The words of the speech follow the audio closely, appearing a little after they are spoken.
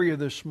you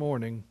this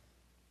morning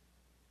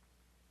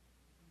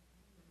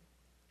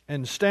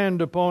and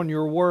stand upon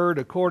your word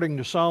according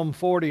to Psalm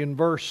 40 and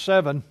verse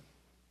 7,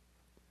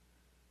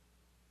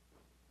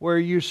 where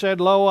you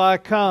said, "Lo, I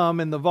come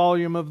in the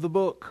volume of the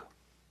book.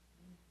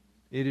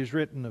 It is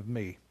written of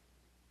me."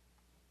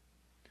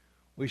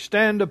 We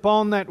stand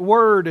upon that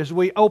word as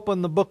we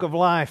open the book of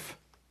life.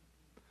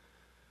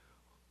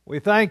 We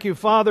thank you,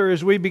 Father,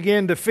 as we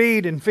begin to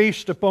feed and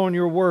feast upon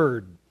your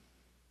word,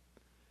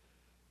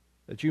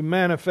 that you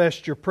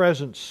manifest your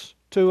presence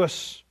to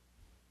us,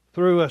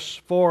 through us,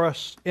 for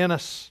us, in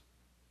us.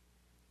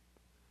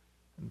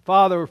 And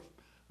Father,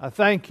 I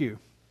thank you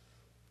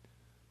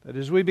that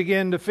as we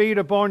begin to feed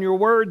upon your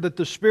word, that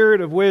the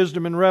spirit of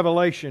wisdom and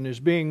revelation is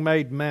being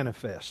made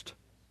manifest.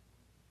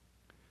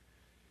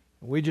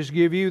 We just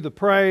give you the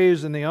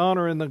praise and the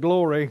honor and the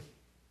glory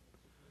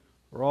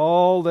for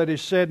all that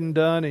is said and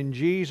done in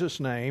Jesus'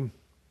 name.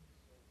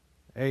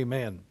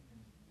 Amen.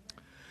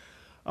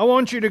 I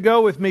want you to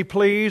go with me,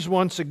 please,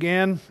 once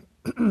again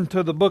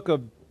to the book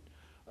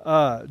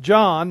of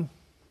John,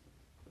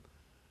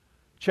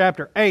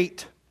 chapter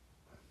 8.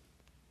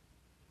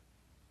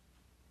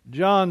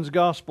 John's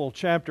Gospel,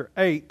 chapter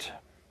 8.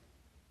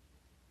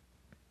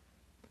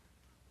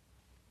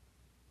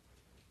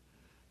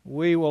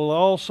 We will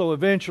also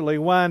eventually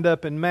wind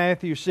up in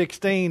Matthew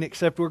 16,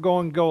 except we're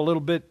going to go a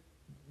little bit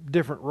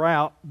different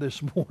route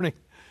this morning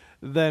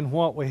than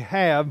what we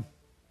have.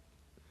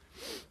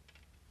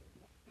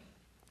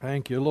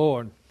 Thank you,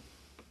 Lord.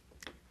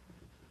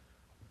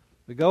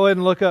 We go ahead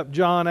and look up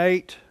John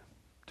 8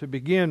 to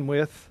begin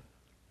with.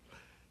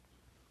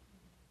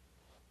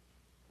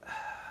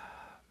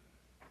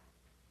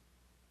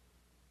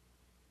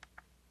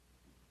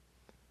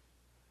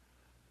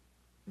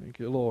 Thank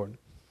you, Lord.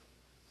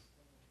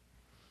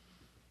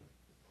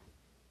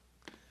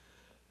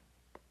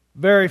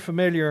 Very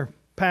familiar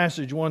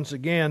passage once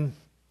again.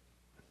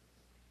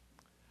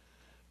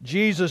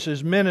 Jesus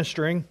is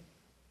ministering,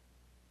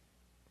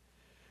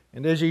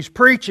 and as he's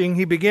preaching,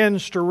 he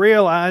begins to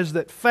realize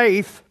that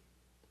faith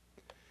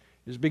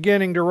is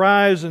beginning to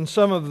rise in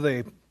some of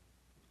the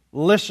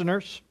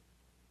listeners.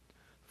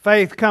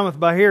 Faith cometh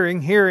by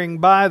hearing, hearing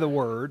by the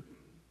word.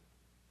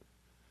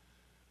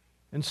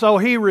 And so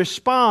he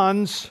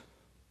responds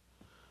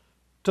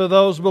to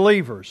those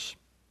believers.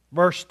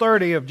 Verse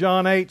 30 of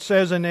John 8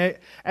 says, "And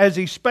as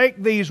he spake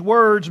these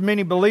words,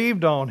 many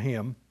believed on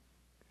him.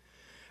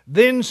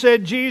 Then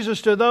said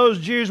Jesus to those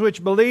Jews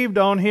which believed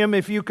on him,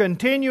 If you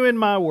continue in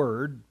my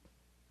word,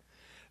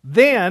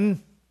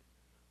 then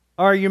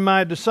are you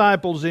my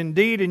disciples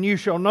indeed, and you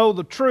shall know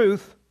the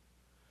truth,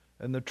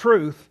 and the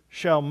truth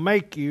shall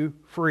make you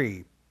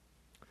free."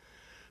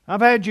 I've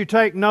had you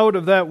take note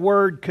of that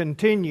word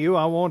continue.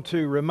 I want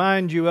to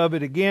remind you of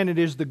it again. It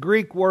is the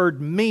Greek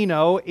word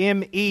meno,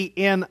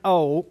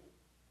 M-E-N-O.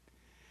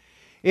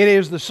 It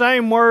is the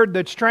same word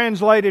that's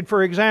translated,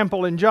 for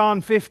example, in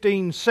John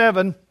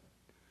 15:7,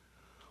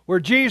 where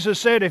Jesus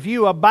said, "If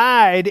you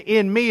abide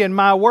in me and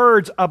my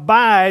words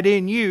abide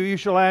in you, you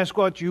shall ask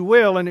what you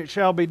will, and it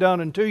shall be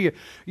done unto you."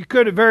 You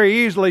could have very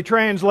easily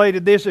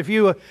translated this, if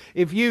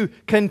you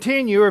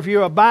continue, or if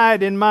you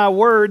abide in my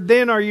word,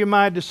 then are you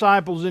my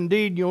disciples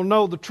indeed. You'll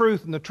know the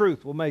truth, and the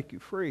truth will make you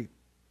free.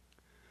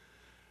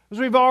 As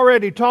we've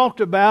already talked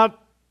about,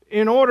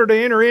 in order to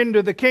enter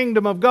into the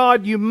kingdom of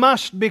God, you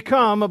must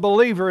become a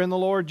believer in the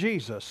Lord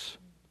Jesus.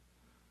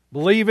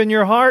 Believe in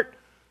your heart,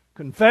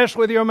 confess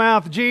with your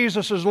mouth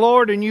Jesus is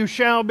Lord, and you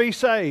shall be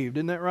saved.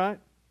 Isn't that right?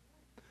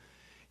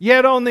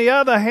 Yet on the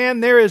other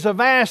hand, there is a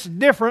vast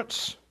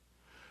difference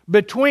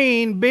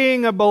between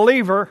being a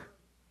believer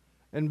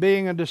and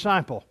being a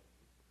disciple.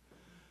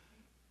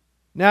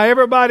 Now,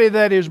 everybody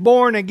that is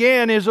born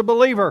again is a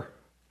believer,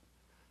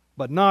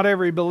 but not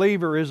every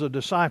believer is a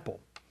disciple.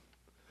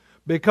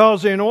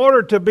 Because in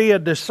order to be a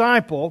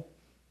disciple,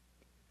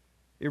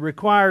 it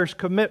requires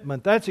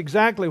commitment. That's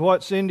exactly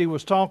what Cindy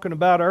was talking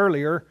about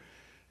earlier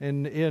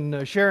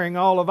in sharing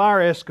all of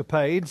our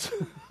escapades.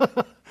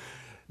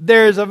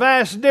 There's a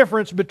vast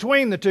difference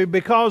between the two,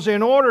 because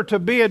in order to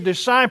be a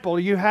disciple,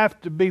 you have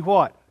to be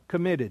what?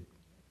 Committed.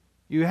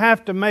 You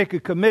have to make a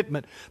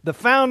commitment. The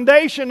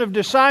foundation of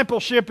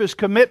discipleship is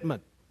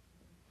commitment.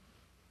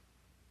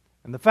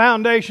 And the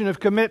foundation of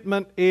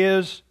commitment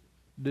is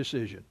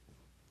decision.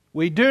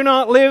 We do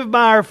not live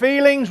by our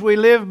feelings, we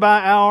live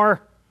by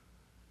our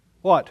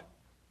what?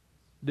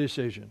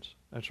 Decisions.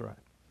 That's right.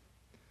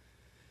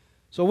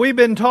 So we've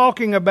been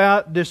talking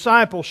about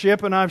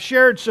discipleship, and I've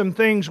shared some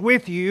things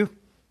with you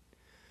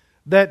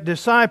that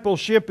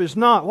discipleship is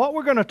not. What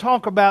we're going to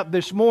talk about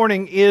this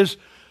morning is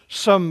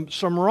some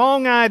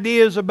wrong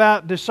ideas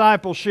about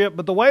discipleship,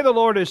 but the way the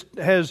Lord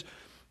has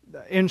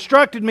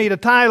instructed me to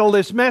title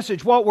this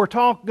message, what we're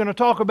going to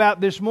talk about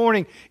this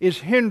morning is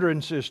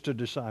hindrances to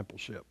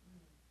discipleship.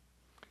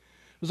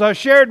 As I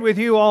shared with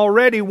you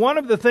already, one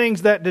of the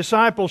things that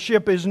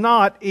discipleship is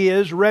not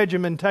is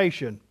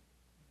regimentation.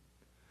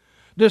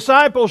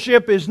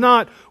 Discipleship is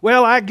not,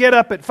 well, I get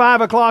up at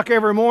 5 o'clock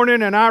every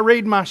morning and I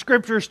read my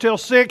scriptures till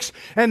 6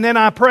 and then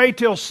I pray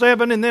till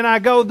 7 and then I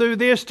go do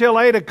this till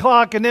 8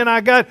 o'clock and then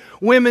I got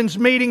women's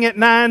meeting at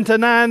 9 to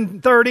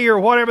 9:30 or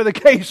whatever the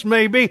case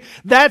may be.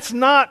 That's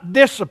not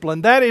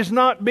discipline. That is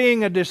not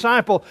being a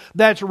disciple.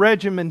 That's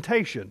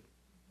regimentation.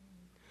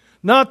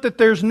 Not that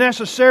there's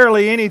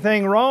necessarily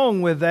anything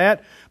wrong with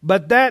that,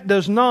 but that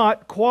does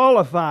not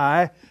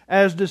qualify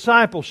as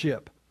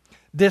discipleship.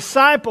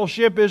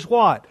 Discipleship is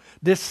what?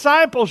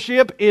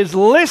 Discipleship is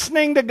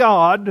listening to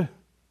God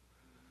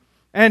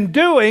and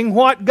doing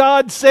what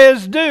God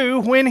says do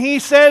when He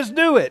says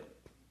do it.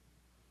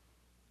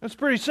 That's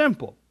pretty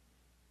simple.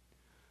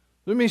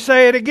 Let me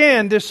say it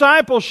again.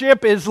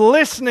 Discipleship is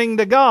listening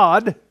to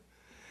God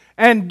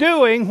and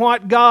doing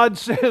what God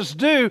says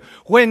do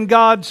when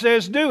God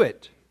says do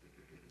it.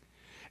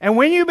 And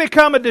when you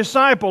become a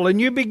disciple and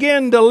you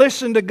begin to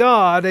listen to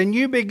God and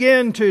you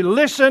begin to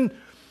listen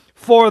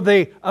for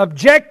the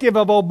objective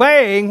of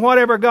obeying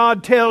whatever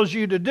God tells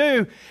you to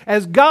do,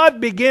 as God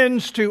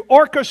begins to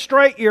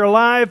orchestrate your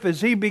life,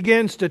 as He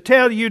begins to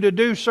tell you to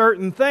do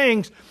certain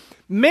things,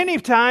 many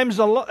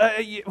times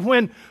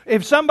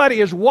if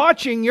somebody is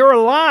watching your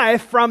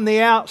life from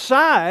the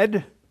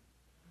outside,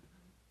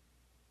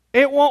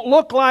 it won't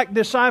look like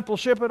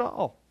discipleship at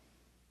all.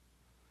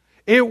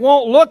 It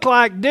won't look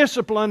like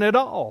discipline at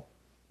all.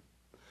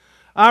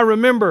 I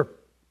remember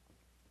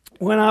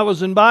when I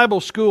was in Bible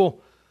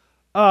school,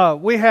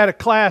 we had a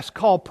class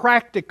called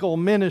Practical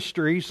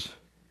Ministries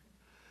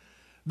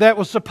that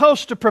was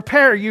supposed to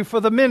prepare you for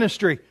the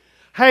ministry.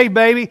 Hey,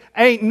 baby,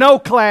 ain't no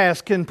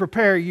class can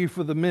prepare you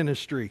for the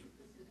ministry.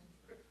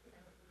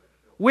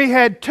 We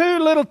had 2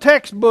 little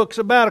textbooks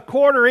about a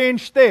 1/4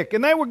 inch thick,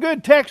 and they were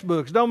good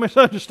textbooks, don't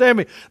misunderstand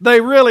me. They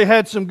really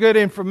had some good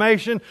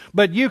information,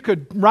 but you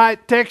could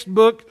write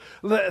textbook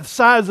the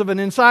size of an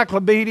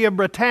Encyclopedia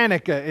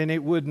Britannica and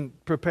it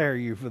wouldn't prepare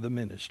you for the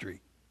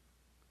ministry.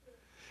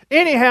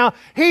 Anyhow,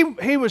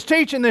 he was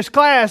teaching this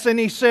class and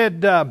he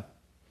said,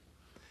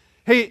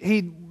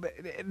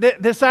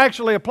 this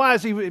actually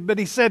applies, but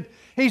he said,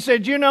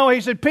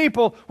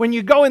 people, when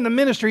you go in the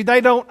ministry,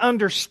 they don't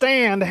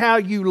understand how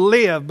you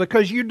live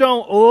because you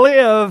don't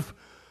live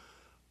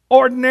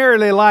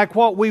ordinarily like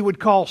what we would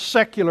call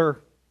secular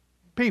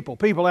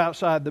people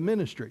outside the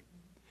ministry.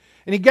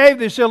 And he gave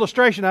this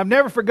illustration. I've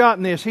never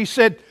forgotten this. He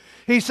said,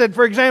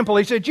 for example,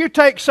 you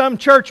take some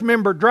church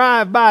member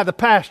drive by the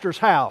pastor's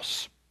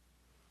house.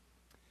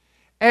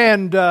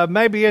 And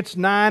maybe it's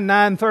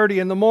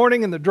 9:30 in the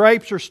morning and the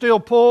drapes are still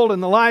pulled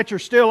and the lights are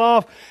still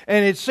off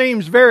and it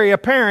seems very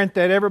apparent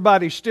that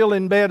everybody's still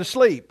in bed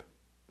asleep.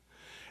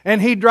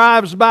 And he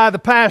drives by the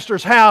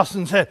pastor's house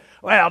and said,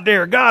 well,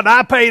 dear God,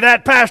 I pay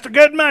that pastor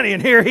good money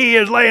and here he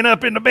is laying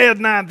up in the bed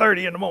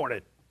 9:30 in the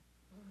morning.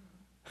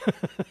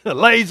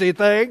 Lazy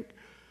thing.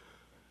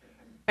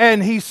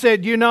 And he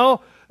said,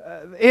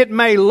 it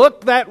may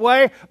look that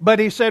way, but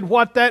he said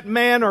what that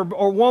man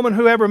or woman,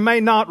 whoever,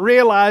 may not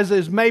realize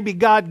is maybe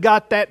God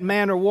got that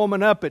man or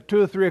woman up at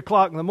 2 or 3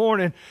 o'clock in the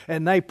morning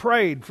and they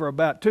prayed for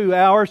about 2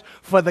 hours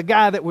for the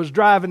guy that was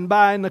driving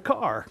by in the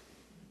car.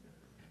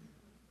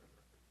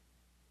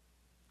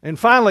 And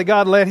finally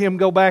God let him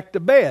go back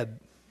to bed.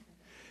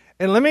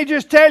 And let me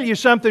just tell you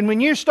something. When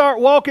you start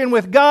walking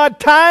with God,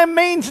 time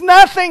means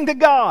nothing to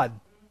God.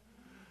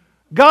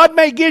 God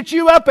may get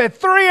you up at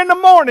 3 in the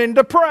morning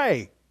to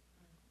pray.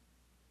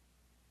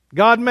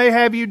 God may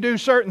have you do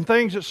certain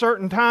things at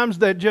certain times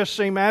that just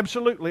seem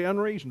absolutely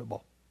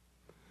unreasonable.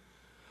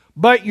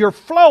 But you're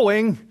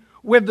flowing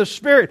with the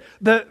Spirit.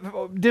 The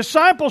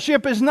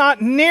discipleship is not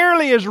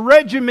nearly as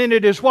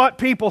regimented as what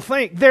people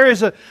think.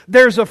 There's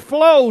a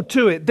flow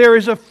to it. There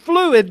is a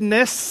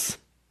fluidness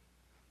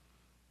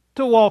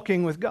to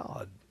walking with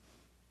God.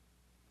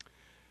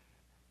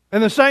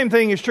 And the same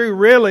thing is true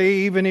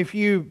really even if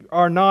you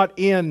are not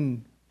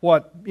in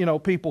what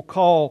people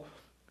call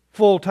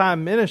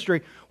full-time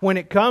ministry. When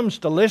it comes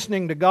to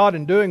listening to God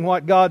and doing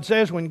what God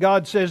says, when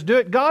God says do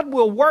it, God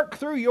will work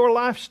through your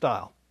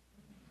lifestyle.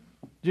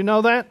 Do you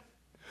know that?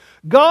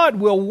 God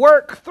will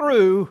work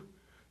through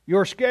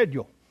your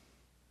schedule.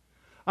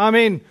 I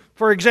mean,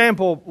 for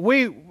example,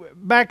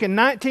 back in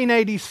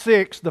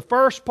 1986, the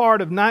first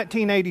part of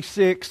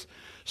 1986,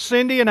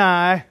 Cindy and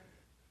I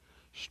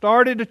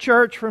started a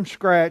church from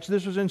scratch.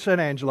 This was in San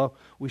Angelo.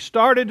 We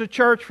started a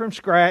church from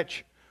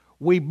scratch.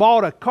 We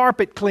bought a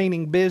carpet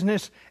cleaning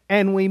business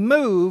and we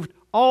moved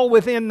all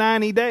within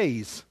 90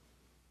 days.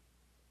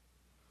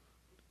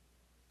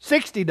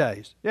 60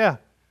 days, yeah.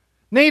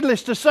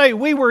 Needless to say,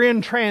 we were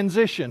in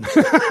transition.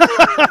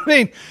 I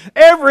mean,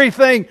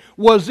 everything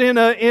was in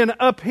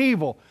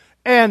upheaval.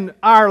 And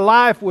our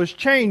life was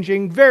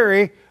changing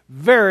very,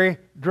 very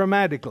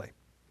dramatically.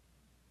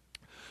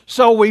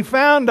 So we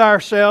found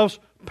ourselves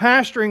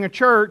pastoring a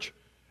church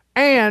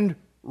and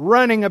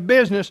running a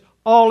business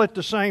all at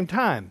the same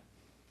time.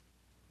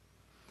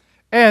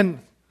 And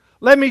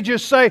let me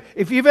just say,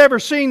 if you've ever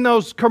seen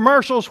those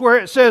commercials where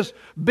it says,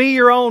 be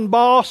your own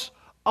boss,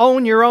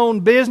 own your own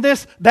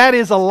business, that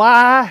is a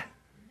lie.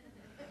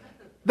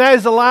 That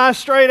is a lie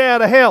straight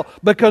out of hell.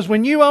 Because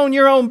when you own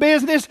your own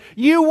business,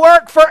 you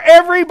work for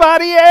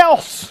everybody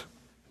else.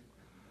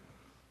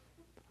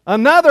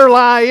 Another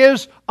lie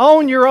is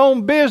own your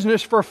own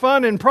business for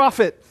fun and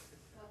profit.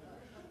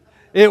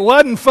 It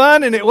wasn't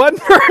fun and it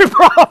wasn't very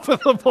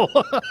profitable.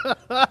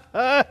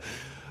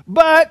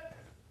 But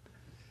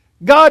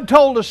God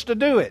told us to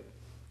do it.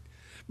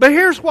 But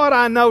here's what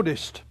I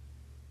noticed.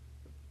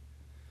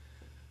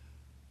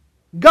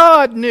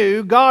 God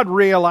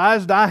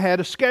realized I had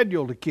a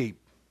schedule to keep.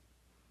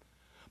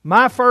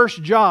 My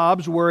first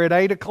jobs were at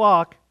 8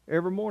 o'clock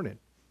every morning.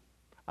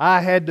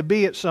 I had to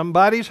be at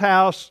somebody's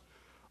house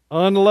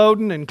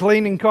unloading and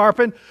cleaning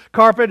carpet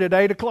at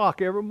 8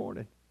 o'clock every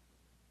morning.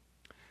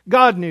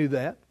 God knew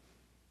that.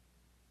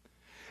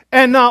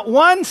 And not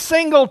one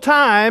single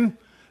time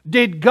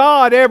did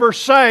God ever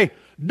say,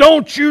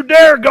 "Don't you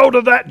dare go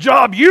to that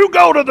job. You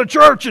go to the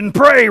church and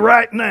pray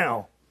right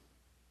now."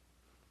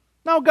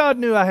 No, God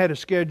knew I had a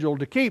schedule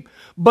to keep.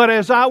 But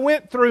as I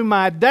went through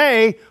my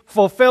day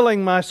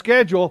fulfilling my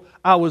schedule,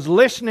 I was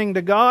listening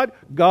to God.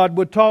 God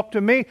would talk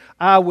to me.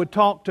 I would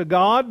talk to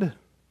God.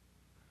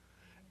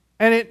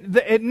 And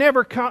it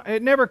never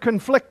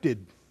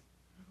conflicted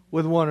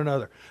with one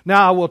another.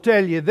 Now, I will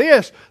tell you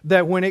this,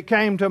 that when it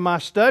came to my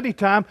study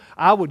time,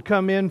 I would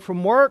come in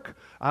from work,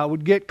 I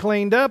would get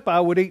cleaned up,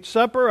 I would eat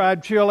supper,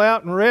 I'd chill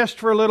out and rest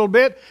for a little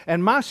bit,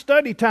 and my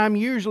study time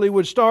usually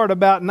would start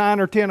about 9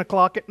 or 10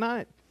 o'clock at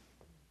night.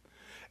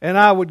 And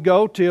I would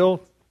go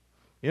till,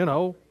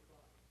 2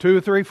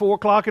 or 3, 4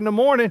 o'clock in the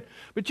morning.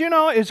 But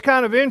it's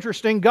kind of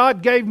interesting.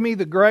 God gave me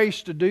the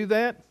grace to do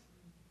that.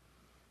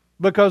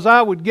 Because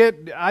I'd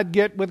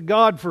get with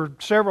God for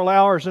several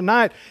hours a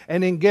night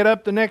and then get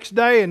up the next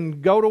day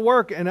and go to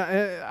work. And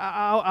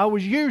I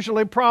was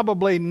usually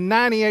probably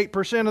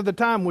 98% of the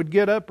time would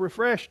get up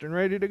refreshed and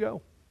ready to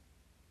go.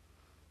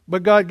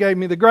 But God gave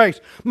me the grace.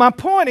 My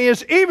point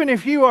is, even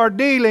if you are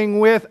dealing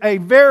with a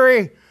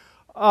very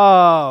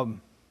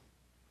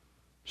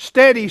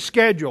steady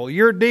schedule,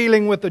 you're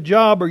dealing with a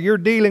job or you're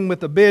dealing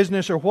with a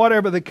business or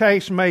whatever the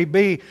case may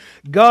be,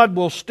 God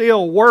will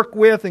still work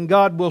with and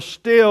God will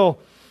still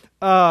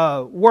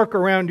work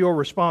around your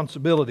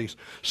responsibilities.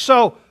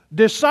 So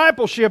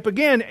discipleship,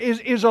 again,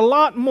 is a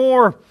lot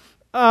more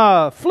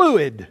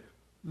fluid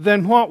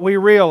than what we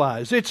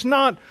realize. It's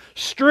not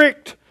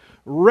strict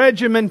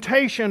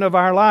regimentation of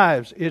our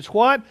lives. It's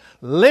what?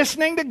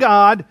 Listening to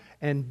God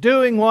and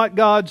doing what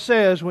God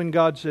says when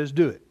God says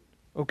do it.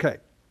 Okay.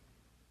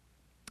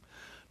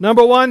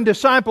 Number 1,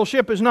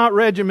 discipleship is not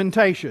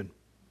regimentation.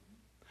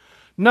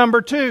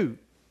 Number 2,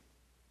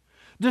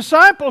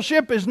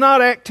 discipleship is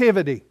not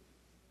activity.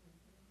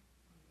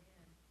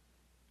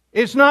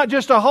 It's not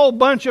just a whole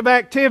bunch of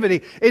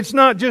activity. It's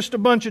not just a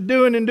bunch of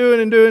doing and doing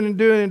and doing and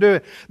doing and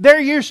doing. There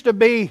used to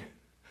be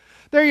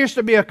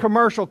a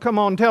commercial come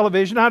on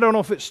television. I don't know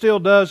if it still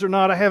does or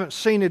not. I haven't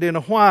seen it in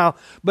a while.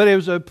 But it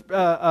was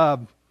a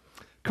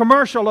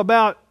commercial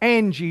about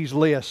Angie's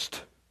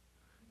List.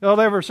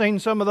 Y'all ever seen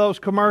some of those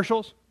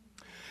commercials?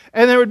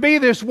 And there would be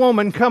this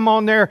woman come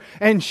on there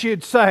and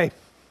she'd say,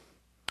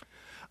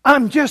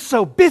 "I'm just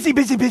so busy.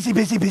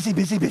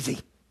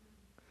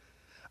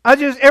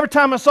 Every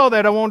time I saw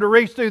that, I wanted to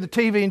reach through the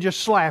TV and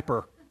just slap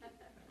her.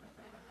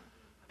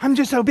 I'm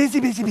just so busy.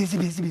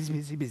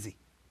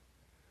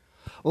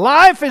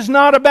 Life is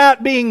not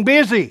about being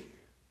busy.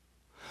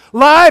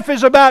 Life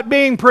is about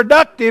being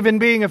productive and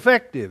being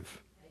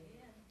effective.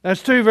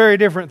 That's two very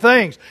different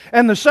things.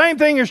 And the same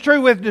thing is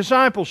true with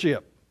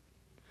discipleship.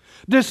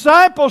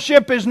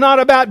 Discipleship is not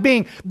about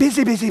being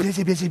busy.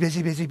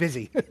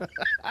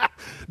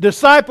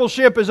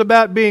 Discipleship is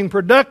about being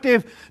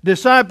productive.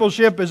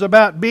 Discipleship is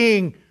about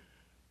being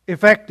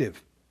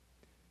effective.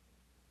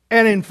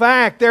 And in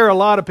fact, there are a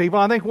lot of people.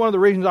 I think one of the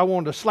reasons I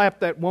wanted to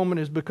slap that woman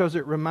is because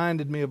it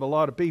reminded me of a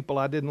lot of people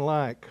I didn't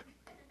like.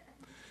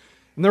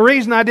 And the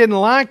reason I didn't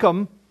like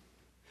them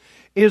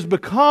is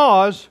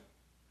because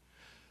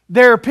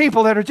there are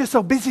people that are just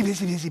so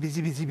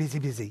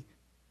busy.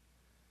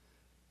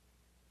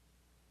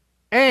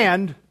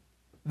 And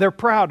they're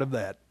proud of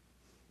that.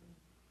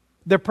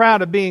 They're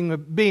proud of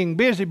being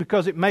busy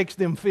because it makes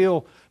them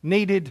feel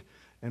needed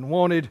and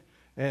wanted,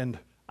 and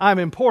I'm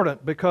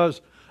important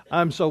because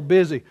I'm so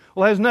busy.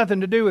 Well, it has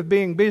nothing to do with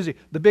being busy.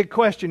 The big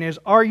question is,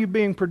 are you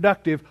being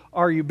productive?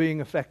 Are you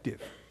being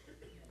effective?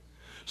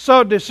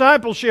 So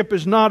discipleship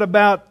is not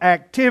about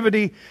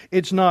activity.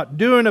 It's not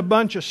doing a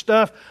bunch of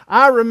stuff.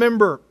 I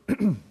remember...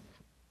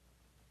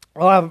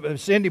 Well,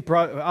 Cindy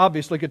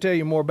obviously could tell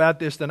you more about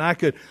this than I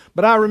could,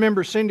 but I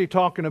remember Cindy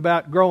talking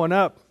about growing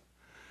up,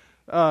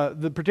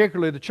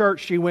 particularly the church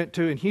she went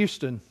to in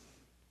Houston.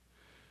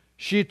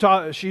 She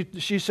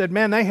said,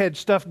 man, they had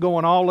stuff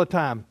going all the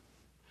time.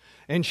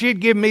 And she'd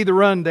give me the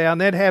rundown.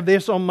 They'd have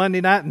this on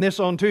Monday night, and this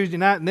on Tuesday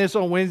night, and this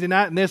on Wednesday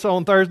night, and this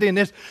on Thursday, and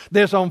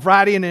this on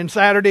Friday, and then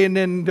Saturday, and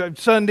then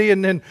Sunday,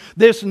 and then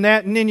this and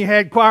that. And then you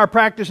had choir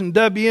practice and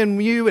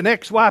WMU and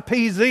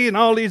XYPZ and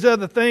all these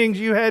other things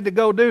you had to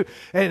go do.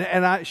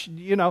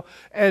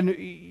 And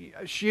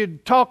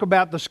she'd talk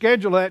about the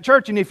schedule of that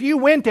church. And if you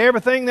went to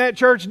everything that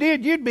church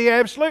did, you'd be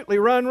absolutely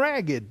run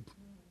ragged.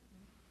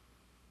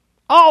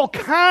 All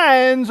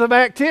kinds of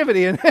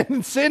activity.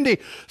 And Cindy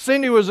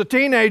was a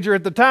teenager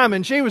at the time,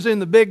 and she was in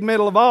the big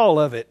middle of all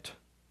of it.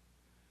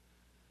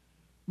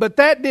 But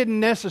that didn't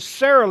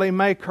necessarily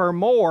make her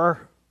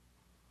more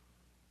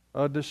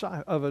of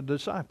a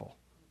disciple.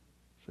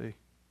 See?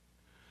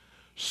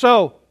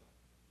 So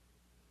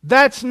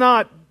that's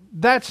not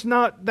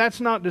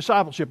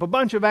discipleship. A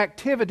bunch of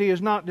activity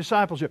is not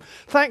discipleship.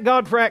 Thank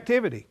God for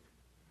activity.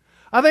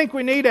 I think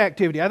we need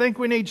activity. I think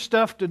we need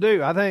stuff to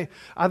do. I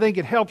think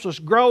it helps us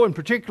grow, and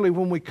particularly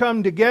when we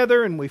come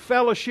together and we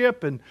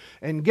fellowship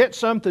and get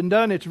something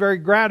done, it's very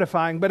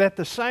gratifying. But at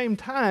the same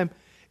time,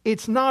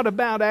 it's not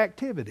about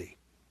activity.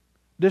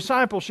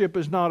 Discipleship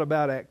is not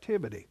about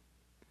activity.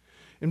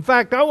 In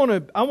fact, I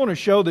want to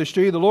show this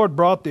to you. The Lord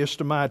brought this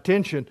to my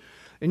attention,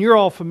 and you're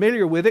all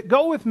familiar with it.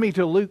 Go with me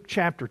to Luke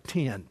chapter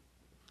 10.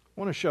 I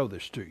want to show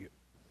this to you.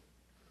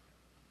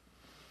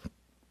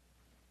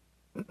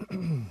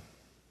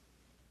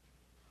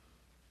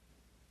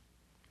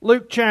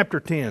 Luke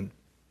chapter 10.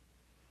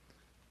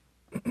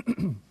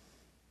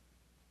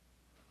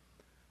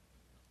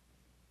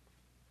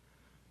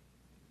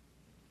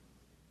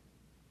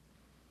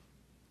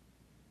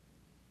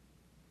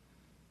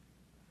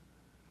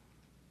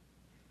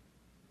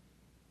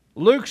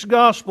 Luke's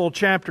Gospel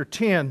chapter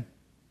 10,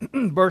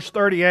 verse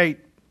 38.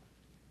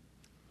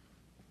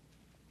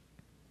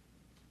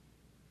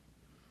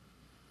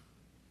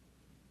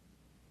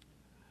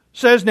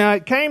 Says, "Now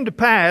it came to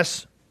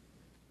pass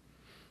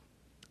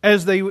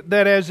as they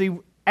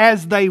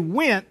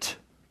went,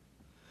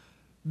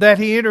 that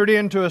he entered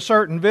into a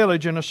certain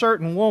village, and a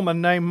certain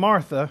woman named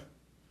Martha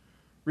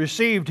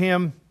received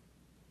him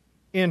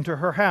into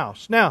her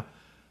house." Now,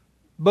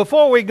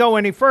 before we go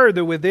any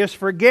further with this,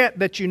 forget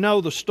that you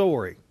know the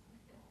story.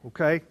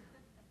 Okay?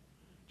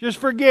 Just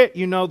forget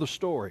you know the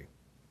story.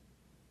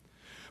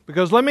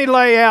 Because let me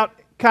lay out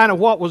kind of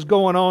what was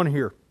going on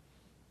here.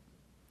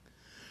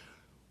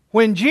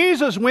 When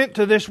Jesus went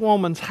to this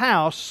woman's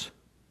house,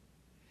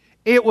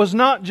 it was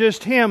not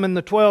just him and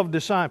the 12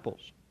 disciples.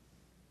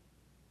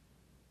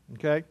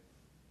 Okay?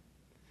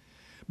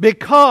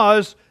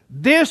 Because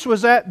this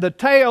was at the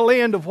tail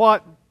end of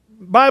what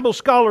Bible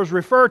scholars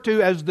refer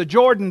to as the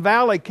Jordan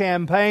Valley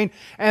campaign,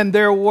 and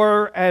there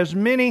were as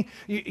many.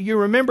 You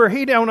remember,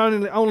 he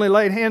only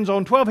laid hands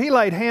on 12. He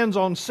laid hands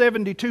on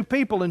 72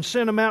 people and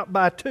sent them out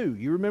by two.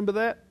 You remember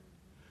that?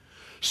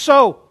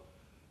 So,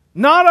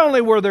 not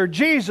only was there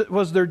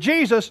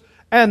Jesus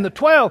and the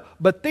 12,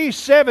 but these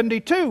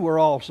 72 were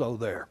also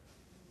there.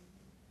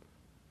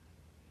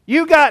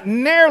 You got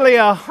nearly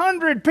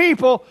 100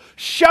 people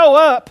show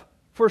up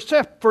for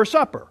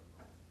supper.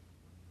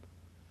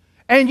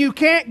 And you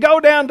can't go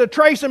down to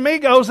Tres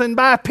Amigos and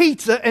buy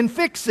pizza and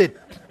fix it.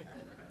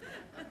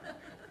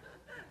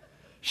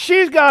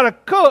 She's got to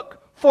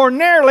cook for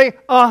nearly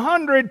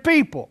 100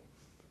 people.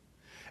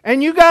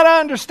 And you got to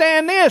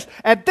understand this.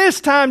 At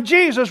this time,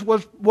 Jesus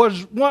was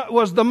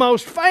the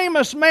most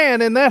famous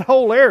man in that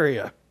whole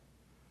area.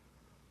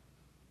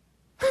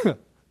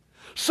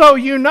 So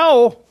you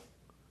know,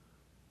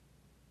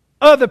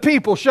 other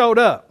people showed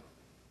up.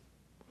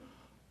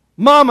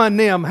 Mama and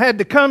them had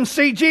to come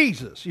see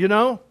Jesus, you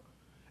know.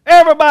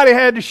 Everybody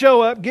had to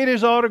show up, get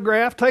his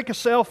autograph, take a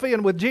selfie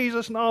and with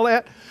Jesus and all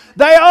that.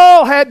 They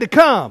all had to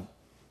come.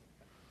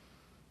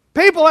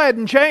 People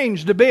hadn't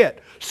changed a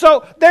bit.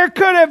 So there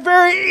could have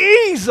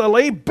very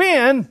easily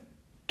been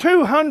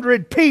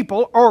 200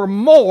 people or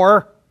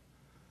more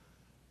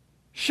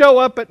show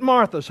up at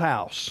Martha's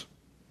house.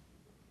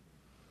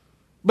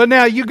 But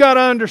now you got to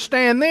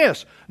understand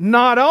this.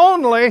 Not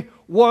only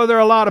were there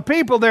a lot of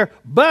people there,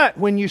 but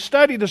when you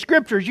study the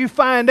Scriptures, you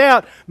find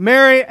out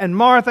Mary and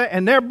Martha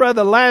and their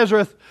brother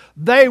Lazarus,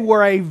 they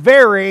were a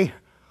very,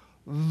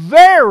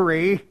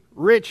 very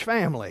rich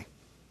family.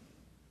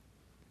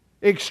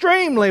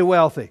 Extremely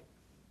wealthy.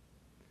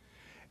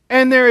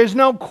 And there is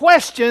no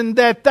question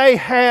that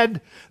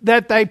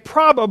they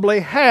probably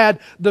had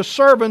the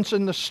servants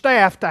and the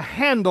staff to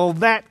handle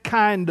that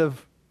kind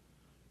of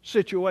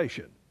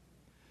situation.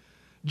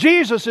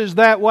 Jesus is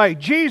that way.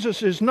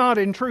 Jesus is not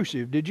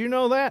intrusive. Did you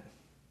know that?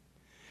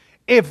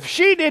 If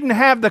she didn't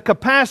have the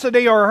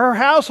capacity, or her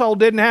household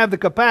didn't have the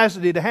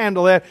capacity to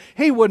handle that,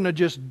 he wouldn't have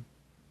just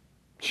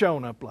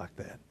shown up like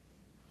that.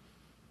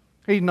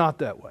 He's not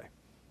that way.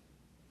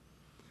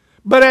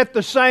 But at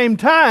the same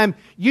time,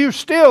 you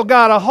still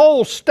got a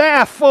whole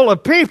staff full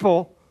of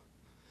people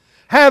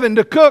having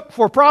to cook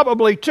for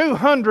probably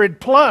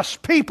 200 plus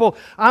people.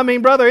 I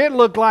mean, brother, it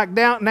looked like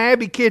Downton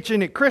Abbey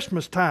kitchen at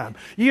Christmas time.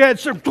 You had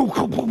some...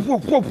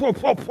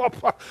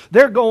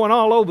 They're going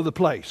all over the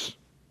place.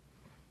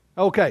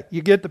 Okay,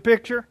 you get the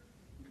picture?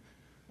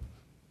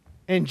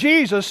 And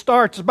Jesus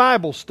starts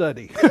Bible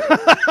study.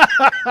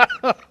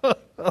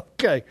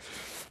 Okay.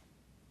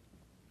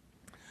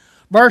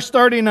 Verse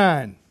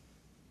 39.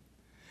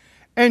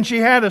 And she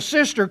had a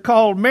sister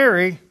called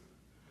Mary,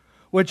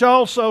 which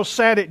also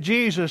sat at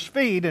Jesus'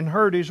 feet and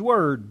heard His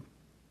word.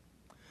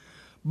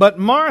 But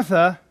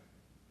Martha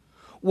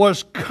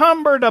was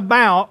cumbered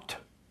about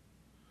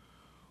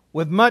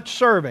with much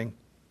serving.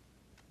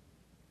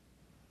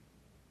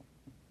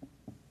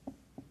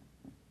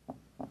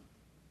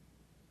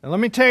 Now let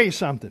me tell you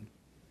something.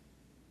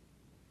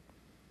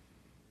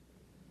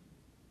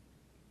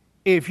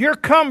 If you're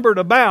cumbered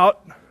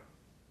about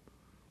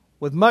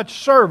with much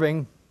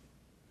serving,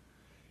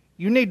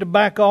 you need to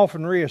back off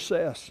and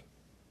reassess.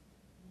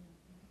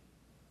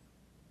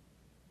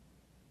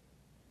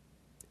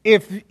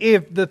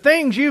 If the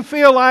things you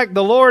feel like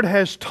the Lord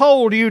has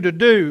told you to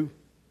do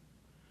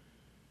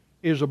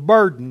is a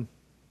burden,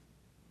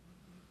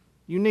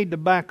 you need to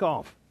back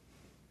off.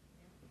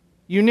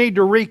 You need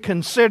to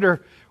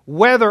reconsider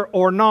whether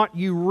or not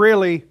you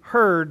really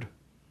heard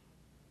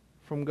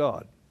from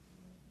God.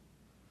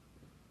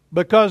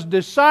 Because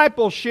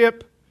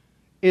discipleship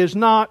is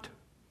not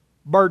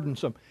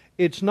burdensome.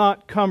 It's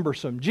not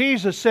cumbersome.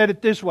 Jesus said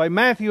it this way,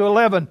 Matthew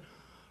 11,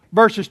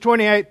 verses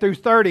 28 through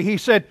 30. He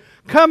said,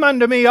 "Come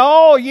unto me,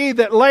 all ye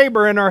that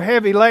labor and are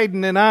heavy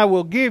laden, and I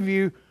will give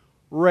you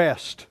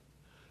rest.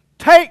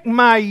 Take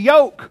my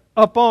yoke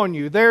upon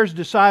you," there's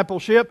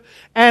discipleship,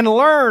 "and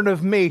learn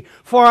of me,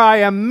 for I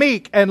am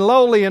meek and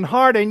lowly in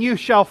heart, and you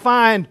shall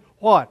find,"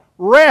 what?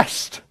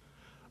 "Rest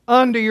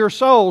unto your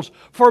souls.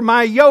 For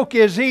my yoke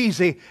is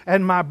easy,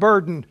 and my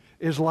burden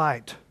is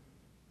light."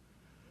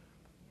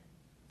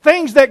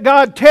 Things that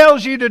God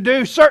tells you to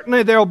do,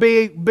 certainly there'll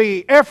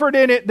be effort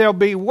in it, there'll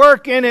be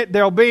work in it,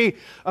 there'll be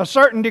a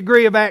certain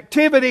degree of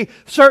activity,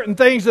 certain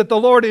things that the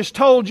Lord has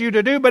told you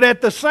to do, but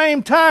at the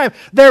same time,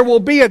 there will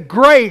be a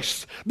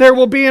grace, there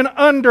will be an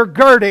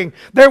undergirding,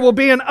 there will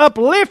be an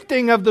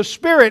uplifting of the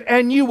Spirit,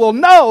 and you will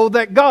know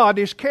that God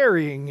is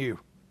carrying you.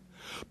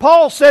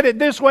 Paul said it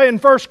this way in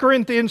 1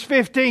 Corinthians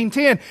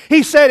 15:10.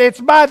 He said, "It's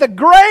by the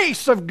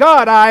grace of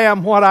God I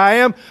am what I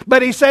am."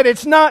 But he said,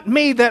 "It's not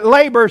me that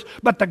labors,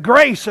 but the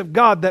grace of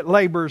God that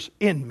labors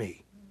in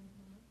me."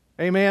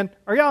 Amen?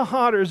 Are y'all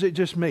hot or is it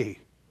just me?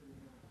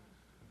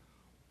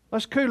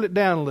 Let's cool it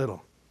down a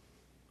little.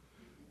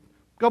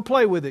 Go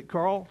play with it,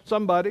 Carl.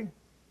 Somebody.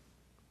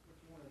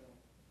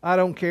 I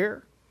don't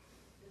care.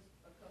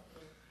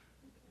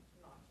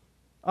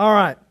 All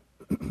right.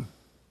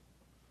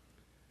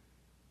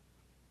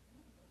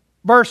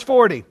 Verse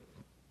 40.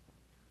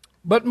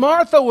 But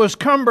Martha was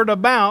cumbered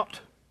about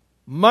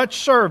much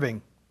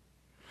serving,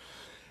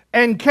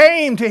 and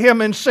came to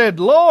him and said,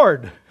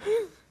 "Lord,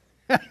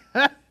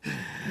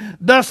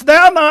 dost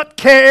thou not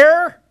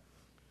care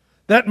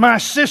that my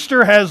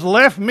sister has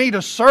left me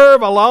to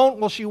serve alone?"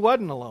 Well, she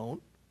wasn't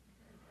alone,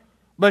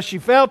 but she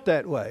felt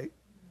that way.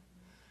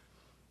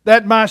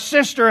 "That my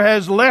sister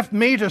has left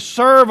me to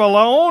serve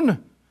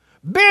alone?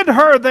 Bid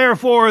her,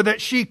 therefore,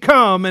 that she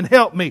come and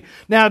help me."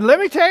 Now,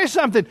 let me tell you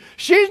something.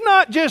 She's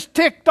not just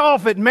ticked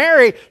off at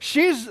Mary.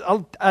 She's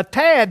a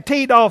tad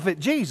teed off at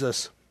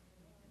Jesus.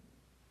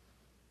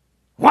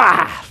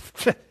 Why?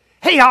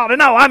 He ought to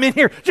know I'm in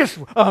here.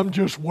 I'm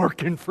just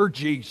working for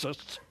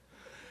Jesus.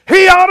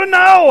 He ought to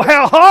know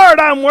how hard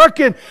I'm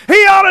working.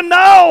 He ought to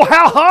know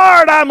how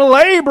hard I'm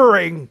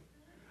laboring.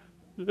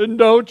 And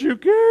don't you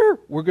care?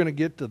 We're going to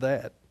get to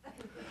that.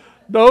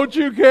 Don't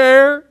you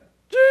care?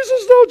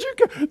 Jesus, don't you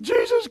care?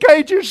 Jesus,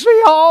 can't you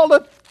see all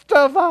the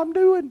stuff I'm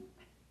doing?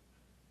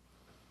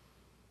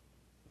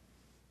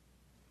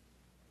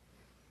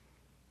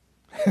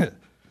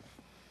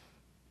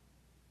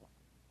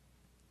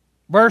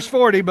 Verse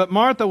 40, but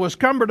Martha was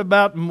cumbered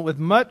about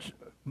much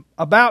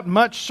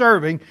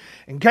serving,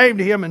 and came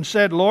to him and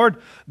said, "Lord,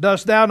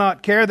 dost thou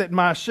not care that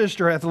my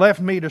sister hath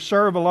left me to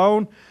serve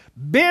alone?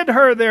 Bid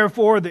her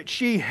therefore that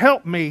she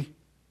help me."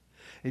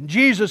 And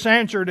Jesus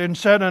answered and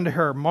said unto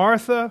her,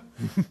 "Martha,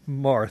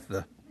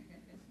 Martha,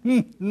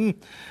 you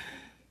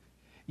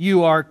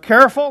are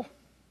careful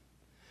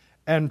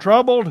and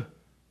troubled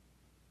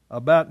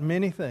about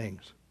many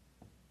things."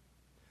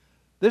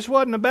 This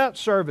wasn't about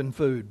serving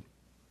food.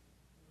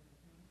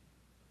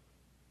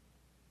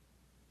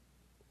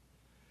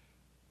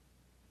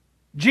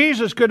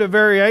 Jesus could have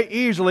very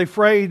easily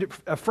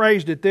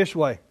phrased it this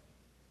way: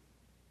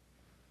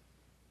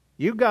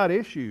 "You've got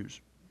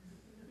issues."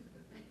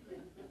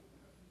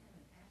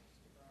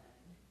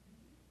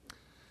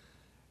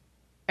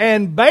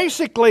 And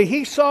basically,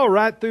 he saw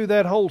right through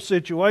that whole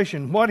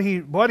situation. What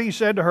he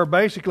said to her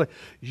basically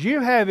is, you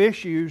have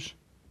issues,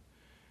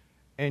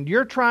 and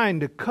you're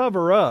trying to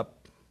cover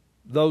up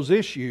those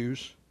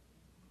issues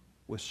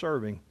with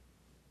serving.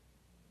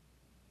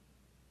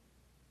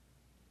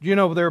 Do you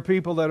know there are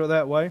people that are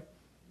that way?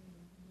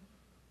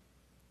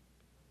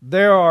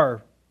 There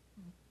are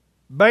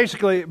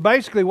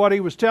basically what he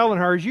was telling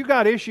her is, you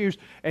got issues,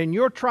 and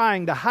you're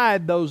trying to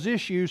hide those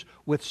issues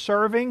with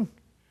serving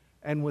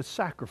and with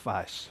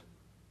sacrifice.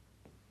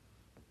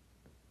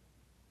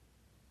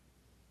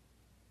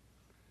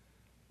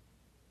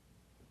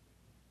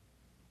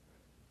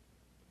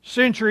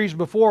 Centuries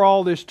before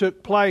all this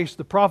took place,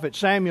 the prophet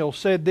Samuel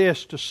said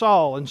this to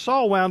Saul, and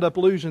Saul wound up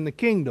losing the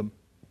kingdom.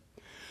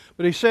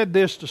 But he said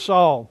this to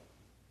Saul.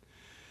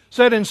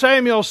 Said, and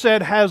Samuel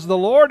said, has the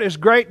Lord as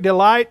great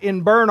delight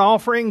in burnt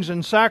offerings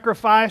and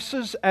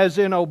sacrifices as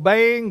in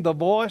obeying the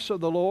voice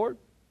of the Lord?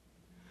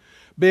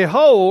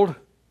 Behold,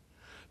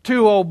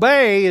 to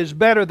obey is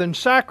better than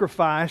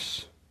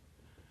sacrifice,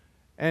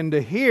 and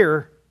to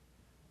hear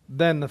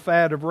than the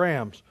fat of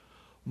rams.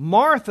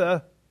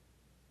 Martha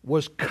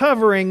was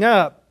covering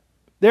up.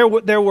 There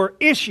were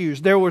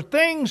issues. There were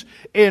things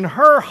in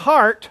her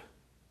heart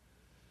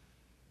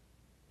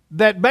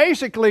that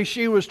basically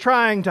she was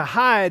trying to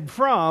hide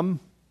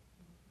from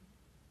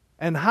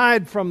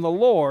the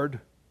Lord,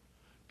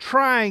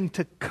 trying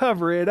to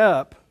cover it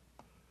up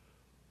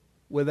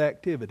with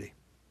activity.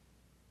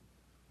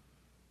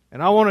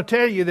 And I want to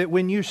tell you that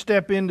when you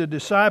step into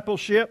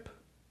discipleship,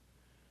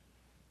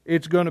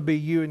 it's going to be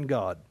you and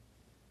God.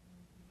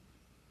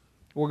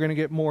 We're going to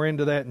get more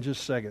into that in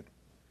just a second.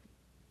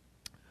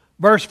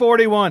 Verse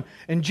 41,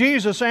 and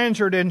Jesus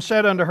answered and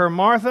said unto her,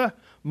 Martha,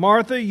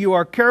 Martha, you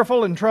are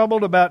careful and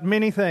troubled about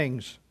many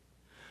things,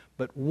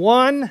 but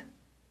one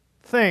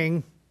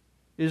thing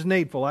is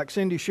needful. Like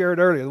Cindy shared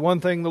earlier, the one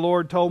thing the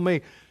Lord told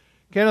me,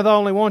 Kenneth, I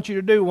only want you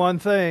to do one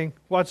thing.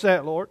 What's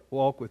that, Lord?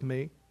 Walk with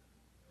me.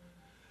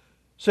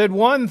 Said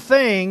one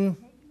thing.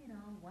 Taking it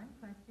on one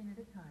question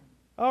at a time.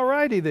 All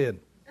righty then.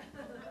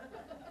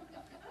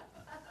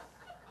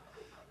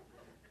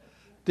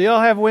 Do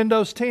y'all have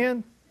Windows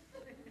 10?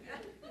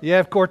 You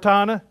have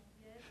Cortana?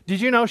 Yes.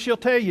 Did you know she'll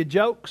tell you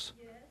jokes?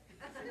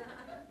 Yes.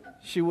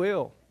 She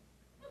will.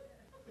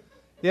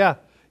 Yeah.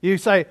 You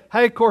say,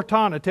 hey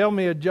Cortana, tell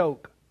me a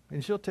joke.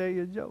 And she'll tell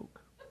you a joke.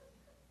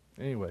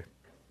 Anyway.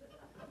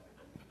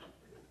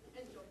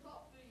 And she'll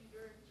talk to you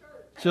during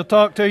church. She'll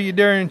talk to you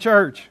during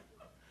church.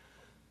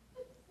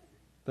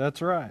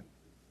 That's right.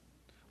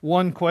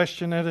 One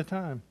question at a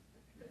time.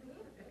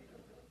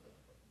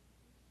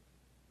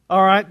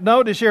 All right,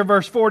 notice here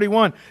verse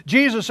 41.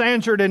 Jesus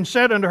answered and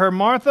said unto her,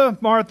 Martha,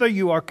 Martha,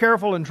 you are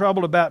careful and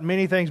troubled about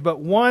many things, but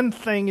one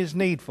thing is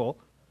needful.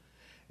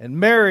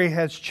 And Mary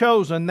has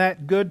chosen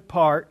that good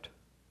part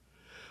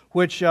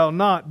which shall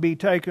not be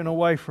taken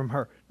away from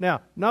her.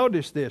 Now,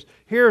 notice this.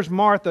 Here's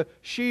Martha.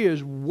 She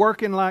is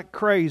working like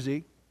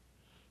crazy,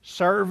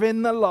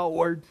 serving the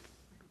Lord.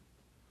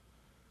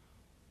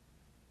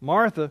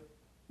 Martha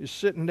is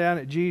sitting down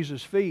at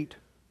Jesus' feet.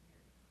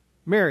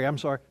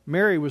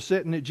 Mary was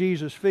sitting at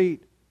Jesus'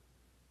 feet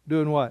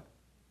doing what?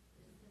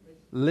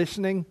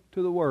 Listening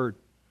to the Word.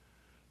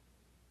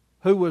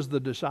 Who was the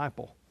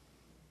disciple?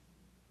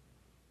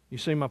 You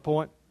see my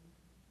point?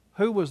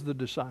 Who was the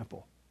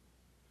disciple?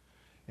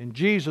 And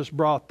Jesus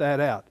brought that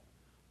out.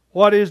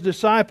 What is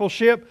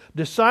discipleship?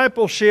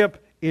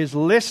 Discipleship is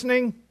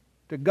listening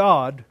to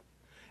God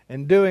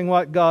and doing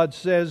what God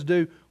says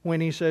do when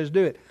He says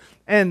do it.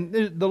 And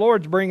the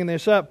Lord's bringing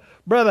this up.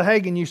 Brother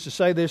Hagin used to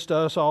say this to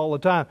us all the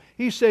time.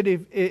 He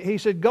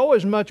said, go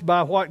as much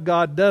by what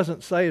God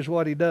doesn't say as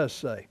what He does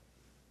say.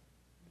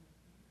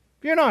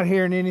 If you're not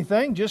hearing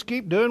anything, just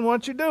keep doing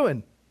what you're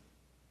doing.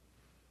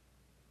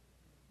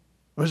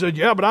 I said,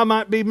 yeah, but I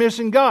might be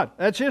missing God.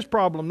 That's His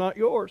problem, not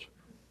yours.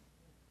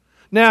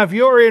 Now, if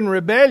you're in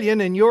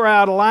rebellion and you're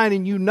out of line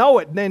and you know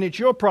it, then it's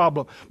your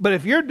problem. But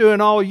if you're doing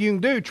all you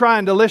can do,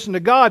 trying to listen to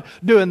God,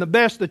 doing the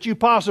best that you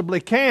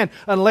possibly can,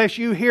 unless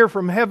you hear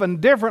from heaven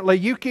differently,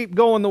 you keep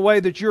going the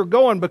way that you're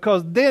going,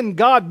 because then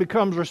God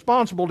becomes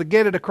responsible to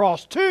get it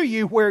across to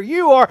you where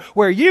you are,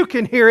 where you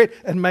can hear it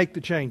and make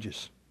the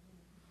changes.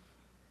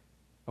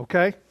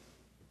 Okay?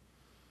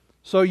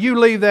 So you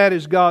leave that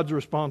as God's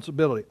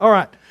responsibility. All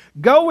right.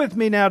 Go with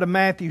me now to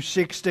Matthew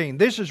 16.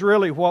 This is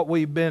really what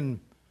we've been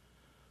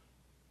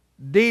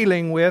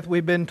dealing with.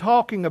 We've been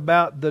talking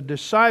about the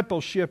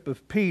discipleship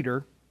of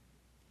Peter.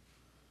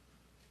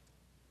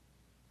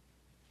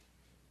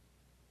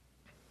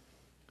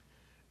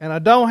 And I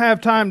don't have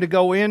time to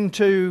go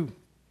into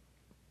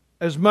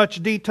as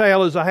much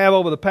detail as I have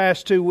over the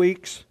past 2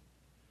 weeks.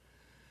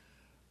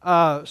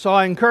 So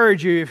I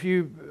encourage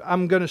you,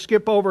 I'm going to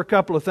skip over a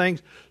couple of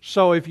things.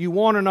 So if you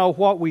want to know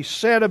what we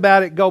said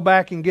about it, go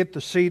back and get the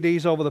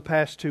CDs over the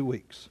past 2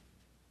 weeks.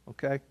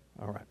 Okay?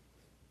 All right.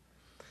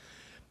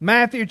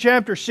 Matthew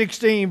chapter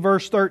 16,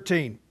 verse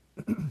 13.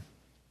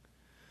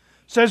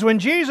 Says, when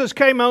Jesus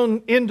came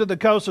on into the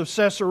coast of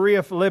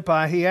Caesarea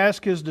Philippi, He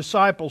asked His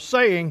disciples,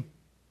 saying,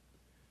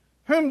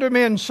 whom do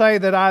men say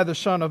that I, the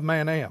Son of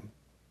Man, am?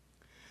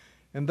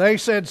 And they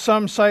said,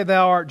 some say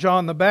thou art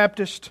John the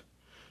Baptist,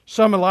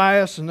 some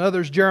Elias, and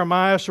others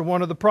Jeremiah, or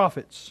one of the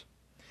prophets.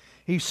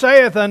 He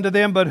saith unto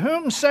them, but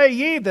whom say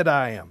ye that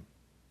I am?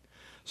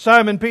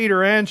 Simon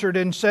Peter answered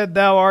and said,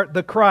 thou art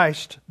the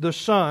Christ, the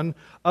Son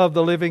of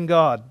the living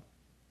God.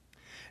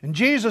 And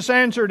Jesus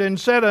answered and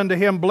said unto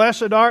him,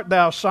 blessed art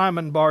thou,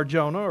 Simon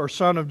Bar-Jonah, or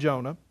son of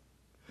Jonah.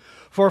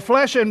 For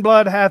flesh and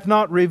blood hath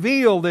not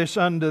revealed this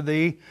unto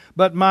thee,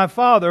 but my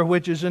Father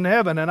which is in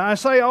heaven. And I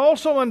say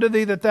also unto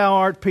thee that thou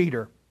art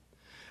Peter.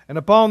 And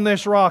upon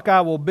this rock I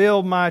will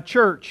build my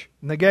church,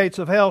 and the gates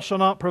of hell shall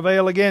not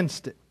prevail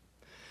against it.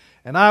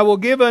 And I will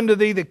give unto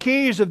thee the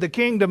keys of the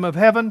kingdom of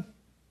heaven.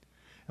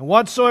 And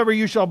whatsoever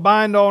you shall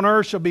bind on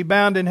earth shall be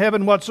bound in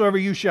heaven. Whatsoever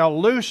you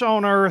shall loose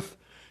on earth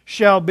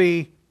shall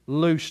be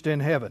loosed in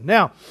heaven.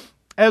 Now,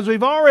 as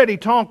we've already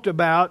talked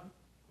about,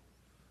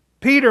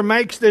 Peter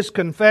makes this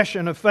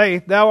confession of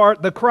faith. Thou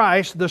art the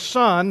Christ, the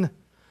Son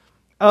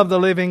of the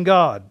living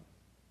God.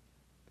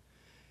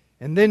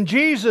 And then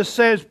Jesus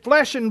says,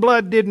 flesh and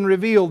blood didn't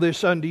reveal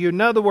this unto you.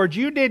 In other words,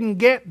 you didn't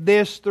get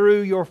this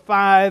through your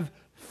 5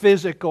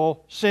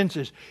 physical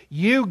senses.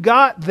 You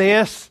got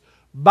this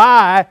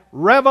by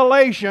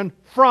revelation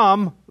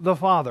from the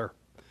Father.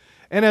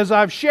 And as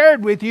I've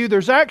shared with you,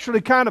 there's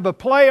actually kind of a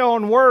play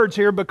on words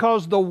here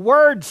because the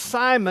word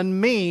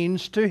Simon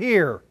means to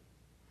hear.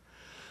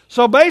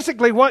 So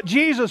basically what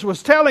Jesus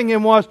was telling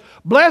him was,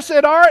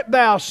 blessed art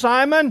thou,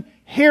 Simon,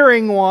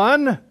 hearing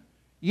one,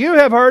 you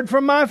have heard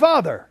from my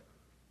Father.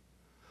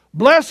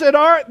 Blessed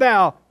art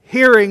thou,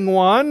 hearing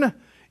one,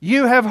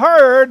 you have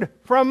heard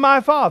from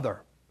my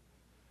Father.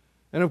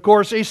 And of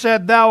course he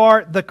said, thou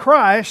art the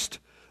Christ,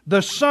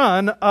 the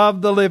Son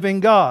of the living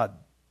God.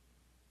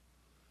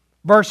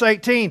 Verse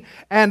 18,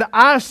 and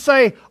I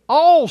say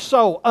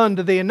also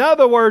unto thee. In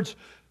other words,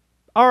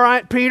 all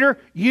right, Peter,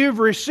 you've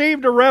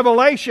received a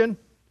revelation.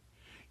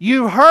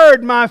 You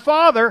heard my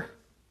Father.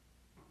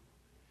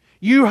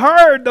 You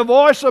heard the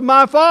voice of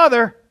my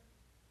Father.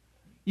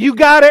 You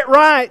got it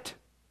right.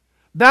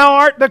 Thou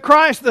art the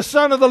Christ, the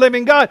Son of the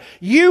living God.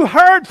 You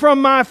heard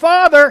from my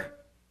Father.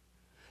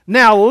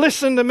 Now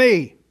listen to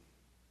me.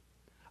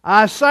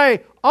 I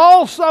say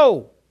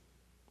also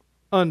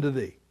unto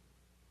thee,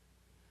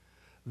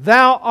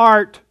 thou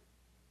art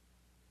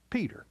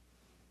Peter.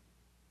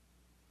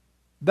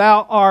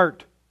 Thou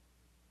art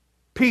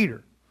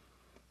Peter.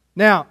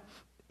 Now,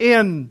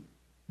 in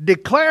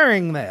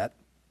declaring that,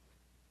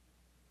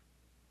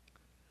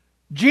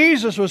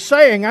 Jesus was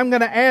saying, I'm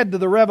going to add to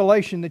the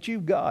revelation that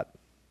you've got.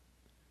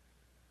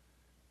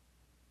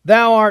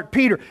 Thou art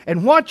Peter.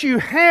 And what you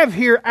have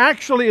here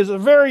actually is a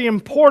very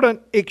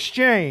important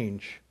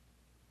exchange.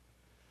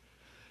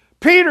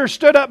 Peter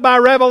stood up by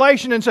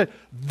revelation and said,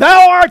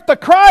 thou art the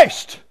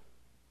Christ.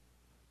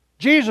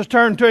 Jesus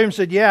turned to him and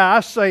said, yeah, I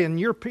say, and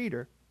you're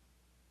Peter.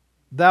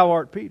 Thou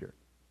art Peter.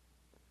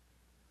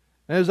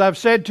 As I've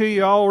said to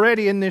you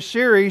already in this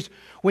series,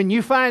 when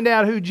you find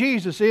out who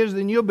Jesus is,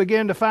 then you'll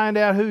begin to find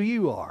out who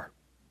you are.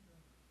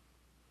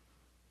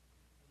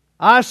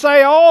 I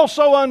say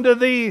also unto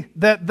thee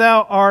that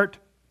thou art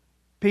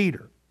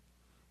Peter.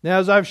 Now,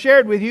 as I've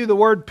shared with you, the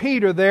word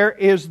Peter there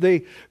is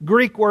the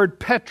Greek word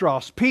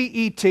Petros,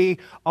 P-E-T-R-O-S.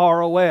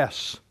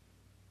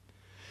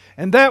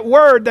 And that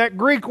word, that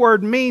Greek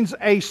word, means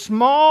a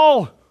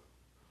small,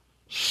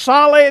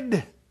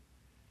 solid,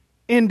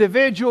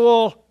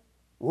 individual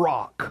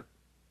rock.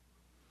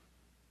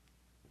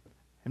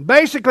 And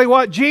basically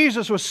what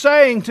Jesus was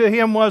saying to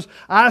him was,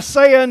 I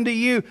say unto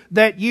you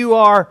that you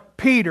are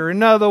Peter.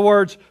 In other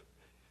words,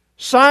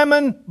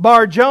 Simon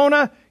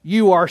Bar-Jonah,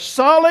 you are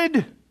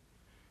solid,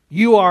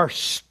 you are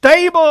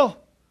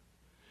stable,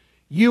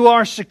 you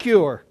are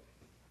secure.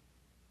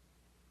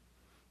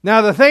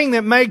 Now the thing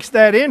that makes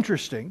that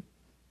interesting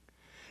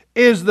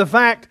is the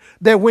fact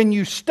that when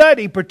you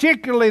study,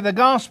 particularly the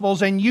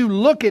Gospels, and you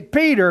look at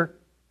Peter,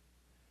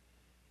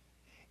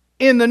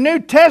 in the New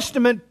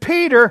Testament,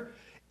 Peter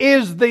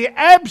is the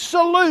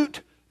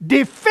absolute,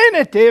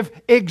 definitive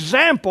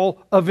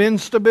example of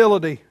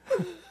instability.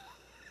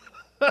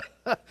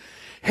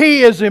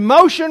 He is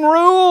emotion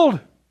ruled.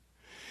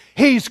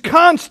 He's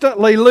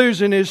constantly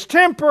losing his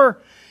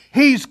temper.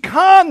 He's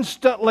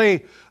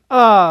constantly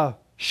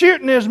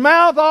shooting his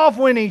mouth off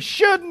when he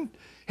shouldn't.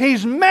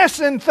 He's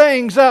messing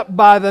things up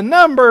by the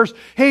numbers.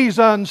 He's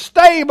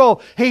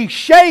unstable. He's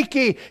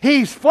shaky.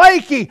 He's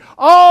flaky.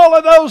 All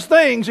of those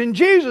things. And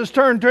Jesus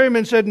turned to him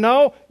and said,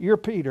 no, you're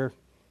Peter.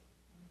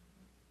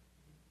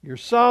 You're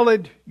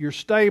solid. You're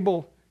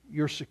stable.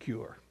 You're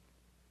secure.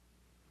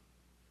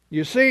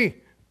 You see,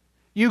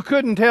 you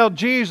couldn't tell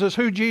Jesus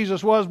who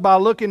Jesus was by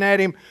looking at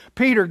him.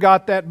 Peter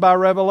got that by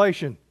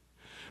revelation.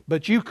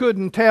 But you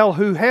couldn't tell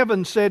who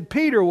heaven said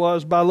Peter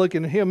was by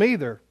looking at him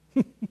either.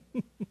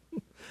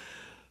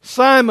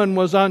 Simon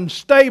was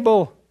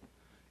unstable,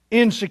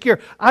 insecure.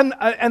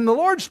 And the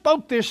Lord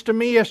spoke this to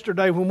me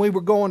yesterday when we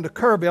were going to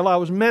Kerrville. I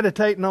was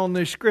meditating on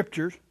these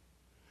scriptures.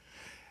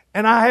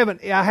 And I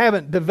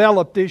haven't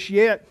developed this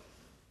yet.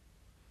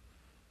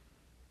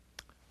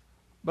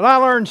 But I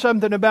learned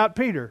something about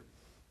Peter.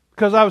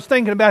 Because I was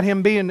thinking about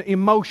him being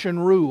emotion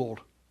ruled.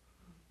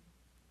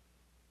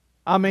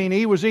 I mean,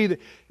 he's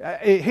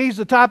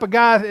the type of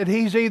guy that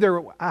he's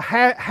either a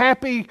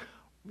happy,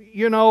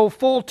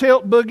 full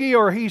tilt boogie,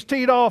 or he's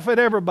teed off at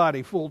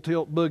everybody full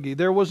tilt boogie.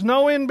 There was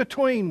no in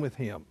between with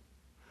him.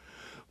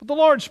 But the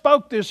Lord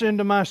spoke this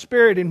into my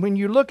spirit, and when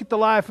you look at the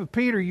life of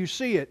Peter, you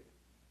see it.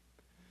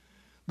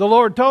 The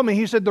Lord told me,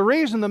 He said, the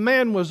reason the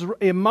man was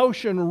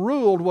emotion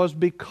ruled was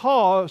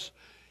because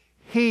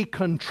he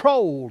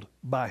controlled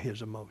by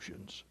his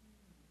emotions.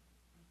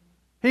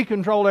 He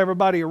controlled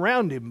everybody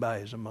around him by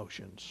his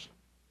emotions.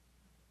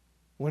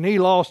 When he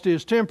lost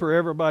his temper,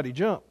 everybody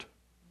jumped.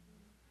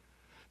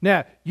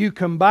 Now, you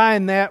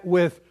combine that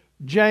with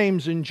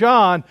James and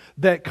John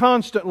that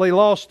constantly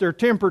lost their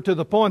temper to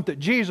the point that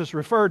Jesus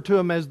referred to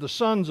them as the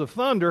sons of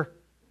thunder,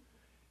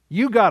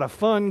 you got a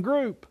fun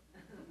group.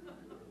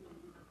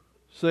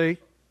 See?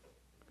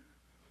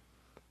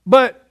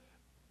 But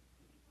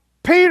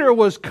Peter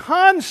was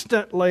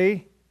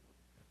constantly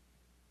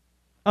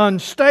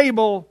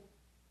unstable,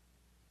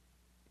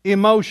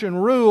 emotion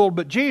ruled,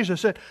 but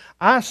Jesus said,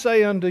 I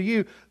say unto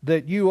you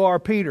that you are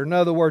Peter. In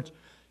other words,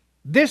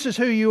 this is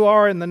who you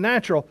are in the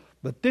natural,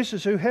 but this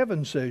is who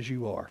heaven says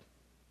you are.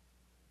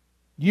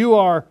 You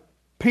are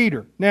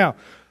Peter. Now,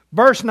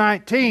 verse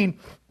 19,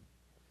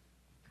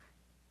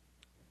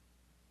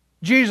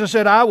 Jesus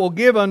said, I will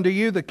give unto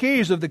you the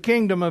keys of the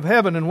kingdom of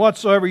heaven, and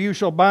whatsoever you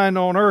shall bind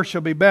on earth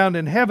shall be bound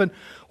in heaven.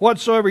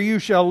 Whatsoever you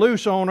shall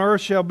loose on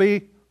earth shall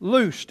be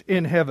loosed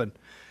in heaven.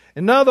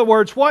 In other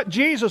words, what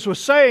Jesus was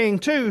saying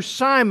to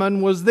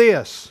Simon was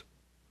this: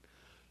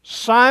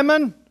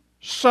 Simon,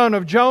 son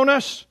of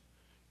Jonas,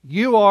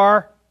 you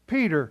are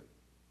Peter.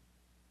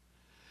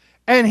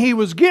 And he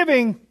was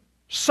giving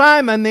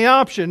Simon the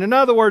option. In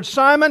other words,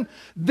 Simon,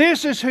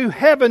 this is who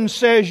heaven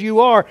says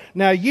you are.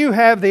 Now you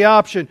have the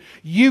option.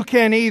 You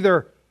can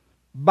either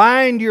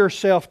bind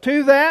yourself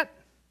to that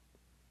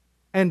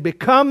and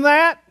become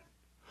that,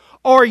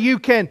 or you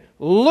can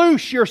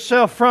loose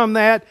yourself from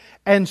that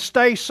and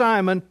stay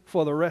Simon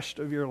for the rest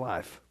of your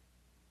life.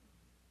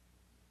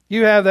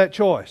 You have that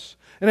choice.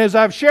 And as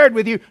I've shared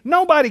with you,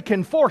 nobody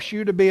can force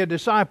you to be a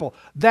disciple.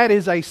 That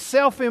is a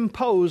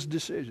self-imposed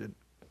decision.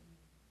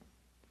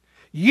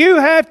 You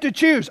have to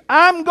choose.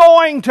 I'm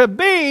going to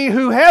be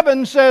who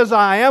heaven says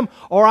I am,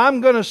 or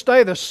I'm going to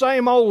stay the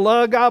same old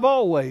lug I've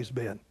always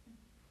been.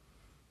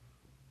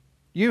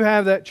 You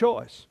have that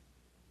choice.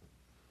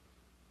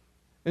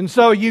 And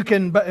so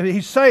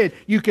he's saying,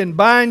 you can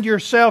bind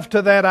yourself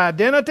to that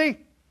identity,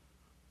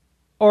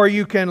 or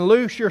you can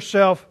loose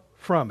yourself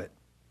from it.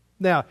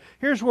 Now,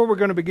 here's where we're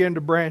going to begin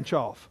to branch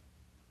off.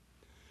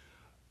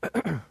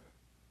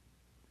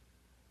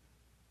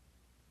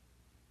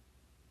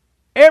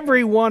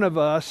 Every one of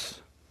us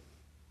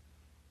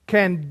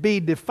can be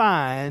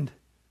defined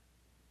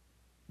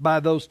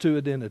by those two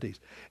identities.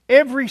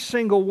 Every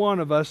single one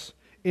of us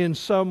in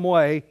some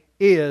way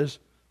is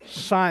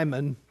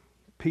Simon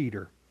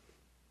Peter.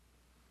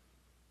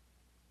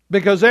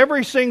 Because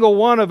every single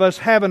one of us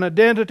have an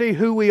identity,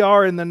 who we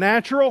are in the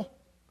natural,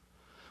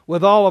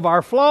 with all of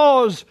our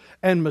flaws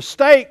and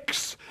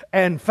mistakes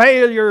and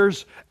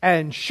failures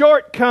and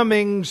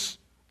shortcomings,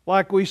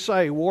 like we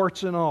say,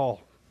 warts and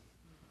all.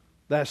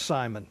 That's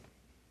Simon.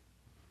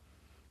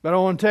 But I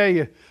want to tell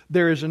you,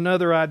 there is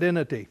another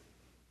identity.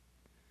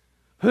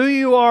 Who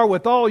you are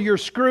with all your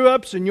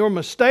screw-ups and your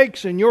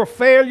mistakes and your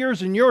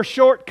failures and your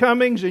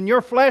shortcomings and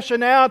your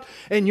fleshing out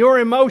and your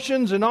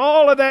emotions and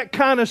all of that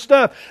kind of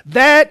stuff,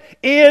 that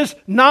is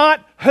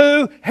not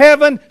who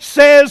heaven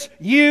says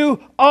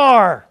you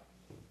are.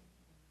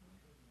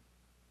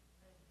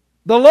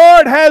 The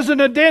Lord has an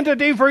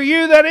identity for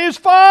you that is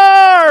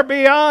far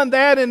beyond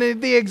that and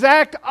the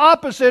exact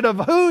opposite of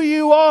who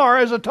you are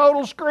as a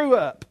total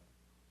screw-up.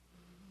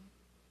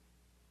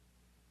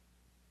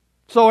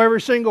 So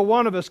every single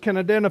one of us can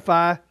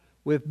identify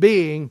with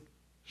being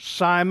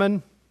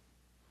Simon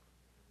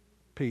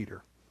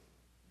Peter.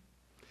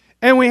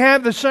 And we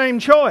have the same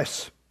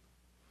choice.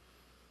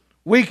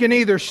 We can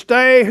either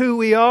stay who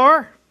we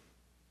are,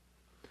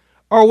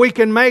 or we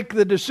can make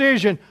the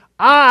decision,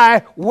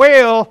 I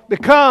will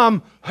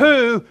become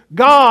who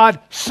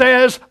God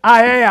says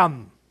I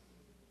am.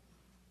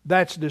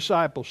 That's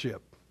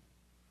discipleship.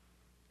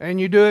 And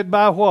you do it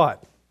by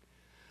what?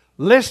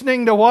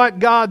 Listening to what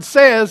God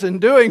says and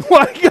doing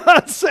what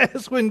God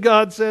says when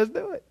God says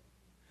do it.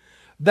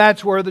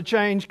 That's where the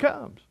change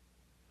comes.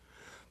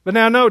 But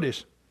now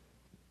notice.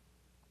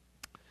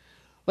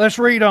 Let's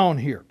read on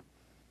here.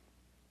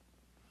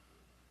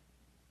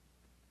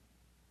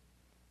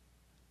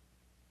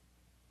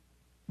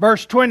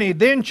 Verse 20,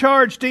 then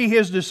charged he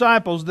his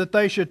disciples that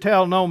they should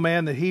tell no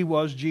man that he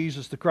was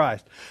Jesus the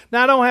Christ.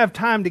 Now I don't have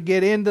time to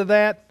get into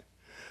that,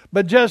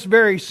 but just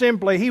very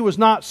simply, he was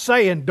not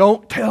saying,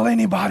 don't tell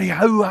anybody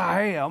who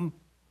I am.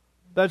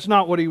 That's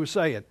not what he was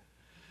saying.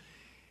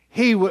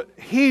 He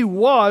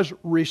was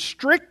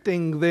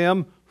restricting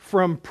them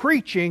from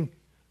preaching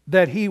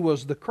that he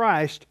was the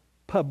Christ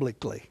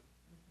publicly.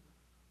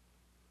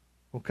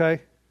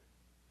 Okay?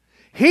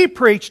 He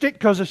preached it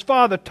because his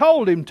Father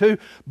told him to,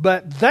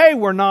 but they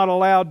were not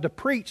allowed to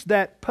preach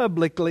that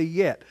publicly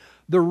yet.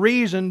 The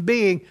reason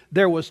being,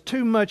 there was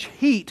too much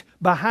heat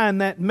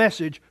behind that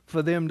message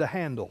for them to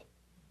handle.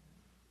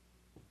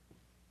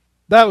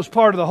 That was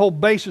part of the whole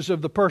basis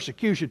of the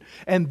persecution,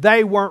 and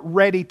they weren't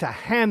ready to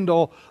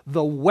handle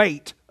the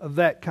weight of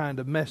that kind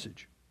of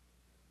message.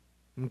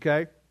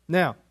 Okay?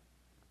 Now,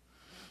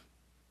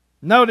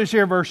 notice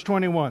here verse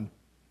 21.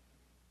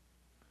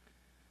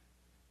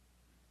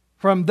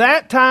 From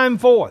that time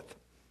forth,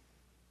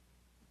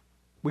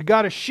 we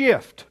got a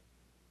shift.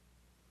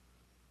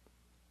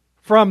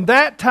 From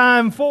that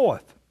time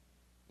forth,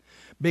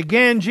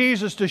 began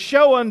Jesus to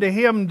show unto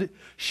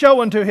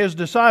his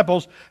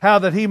disciples how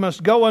that he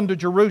must go unto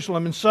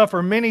Jerusalem and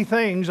suffer many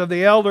things of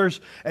the elders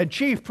and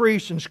chief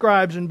priests and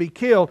scribes, and be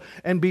killed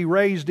and be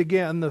raised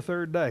again the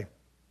third day.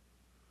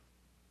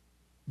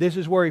 This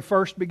is where he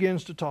first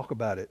begins to talk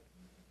about it.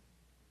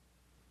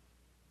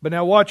 But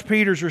now watch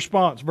Peter's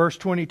response, verse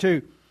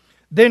 22.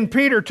 Then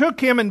Peter took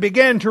him and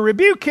began to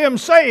rebuke him,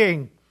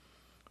 saying,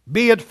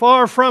 Be it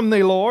far from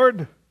thee,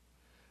 Lord,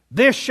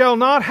 this shall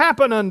not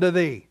happen unto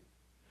thee.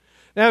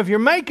 Now, if you're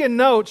making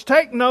notes,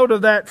 take note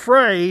of that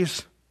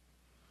phrase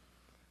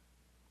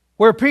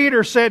where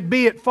Peter said,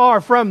 Be it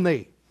far from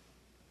thee.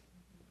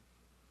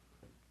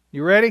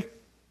 You ready?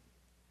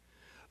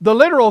 The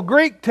literal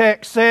Greek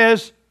text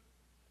says,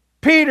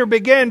 Peter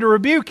began to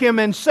rebuke him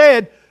and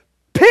said,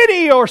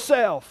 Pity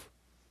yourself.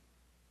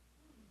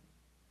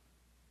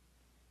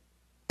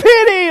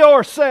 Pity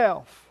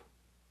yourself.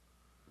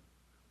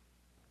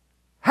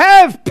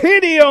 Have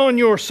pity on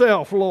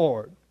yourself,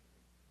 Lord.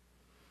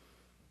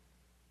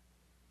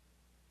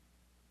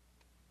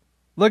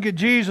 Look at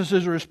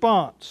Jesus'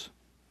 response.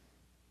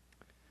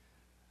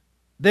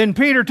 Then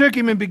Peter took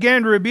him and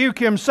began to rebuke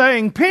him,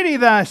 saying, Pity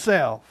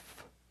thyself.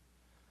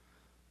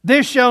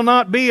 This shall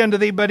not be unto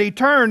thee. But he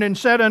turned and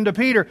said unto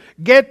Peter,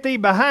 Get thee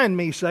behind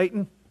me,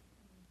 Satan.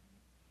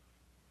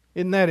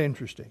 Isn't that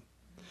interesting?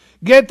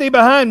 Get thee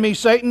behind me,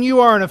 Satan.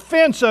 You are an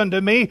offense unto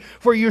me,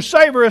 for you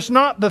savorest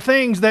not the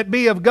things that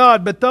be of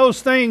God, but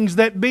those things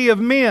that be of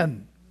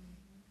men.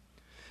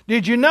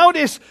 Did you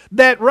notice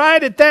that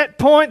right at that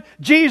point,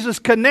 Jesus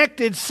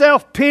connected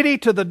self-pity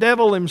to the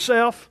devil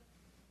himself?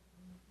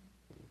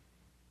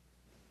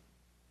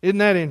 Isn't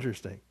that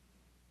interesting?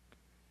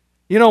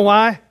 You know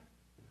why?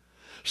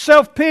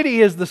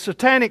 Self-pity is the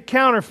satanic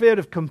counterfeit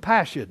of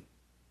compassion.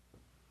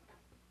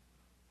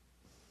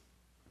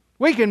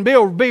 We can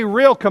be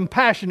real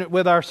compassionate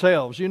with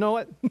ourselves, you know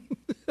it?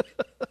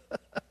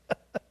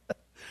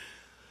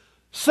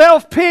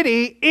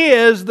 Self-pity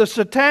is the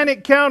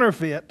satanic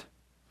counterfeit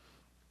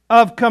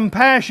of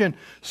compassion.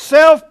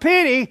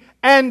 Self-pity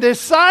and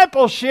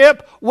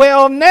discipleship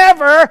will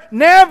never,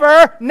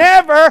 never,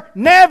 never,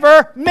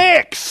 never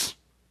mix.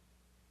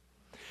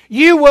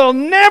 You will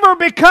never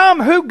become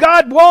who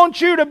God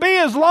wants you to be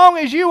as long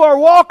as you are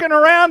walking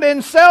around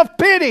in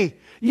self-pity.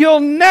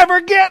 You'll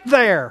never get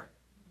there.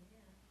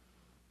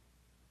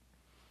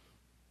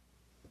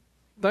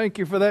 Thank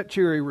you for that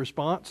cheery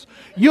response.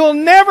 You'll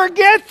never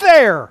get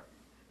there.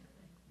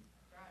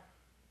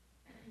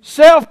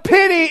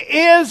 Self-pity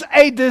is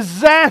a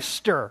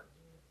disaster.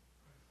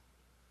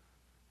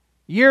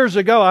 Years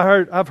ago,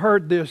 I've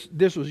heard this.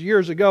 This was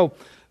years ago.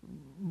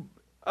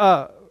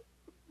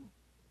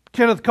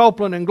 Kenneth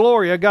Copeland and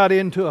Gloria got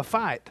into a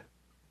fight.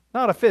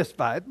 Not a fist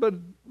fight, but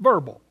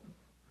verbal.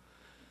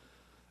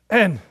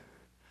 And,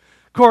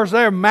 of course,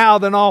 they're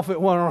mouthing off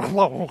at one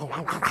another.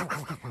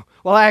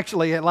 Well,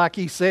 actually, like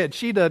he said,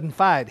 she doesn't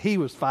fight. He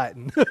was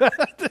fighting.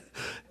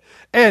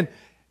 And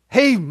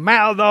he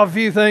mouthed off a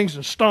few things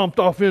and stomped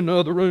off in the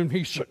other room.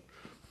 He said,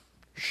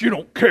 She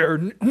don't care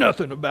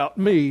nothing about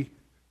me.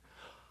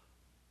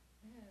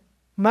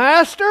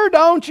 Master,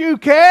 don't you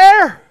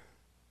care?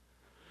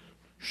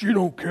 She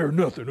don't care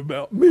nothing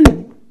about me.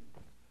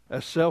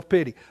 That's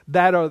self-pity.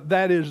 That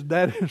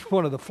is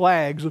one of the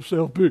flags of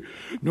self-pity.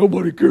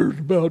 Nobody cares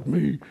about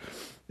me.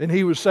 And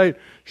he was saying,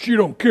 She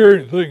don't care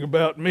anything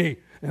about me.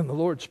 And the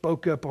Lord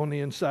spoke up on the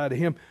inside of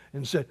him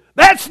and said,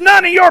 That's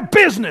none of your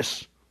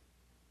business.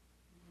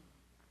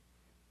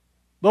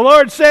 The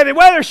Lord said,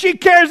 whether she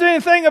cares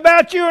anything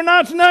about you or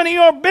not, it's none of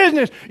your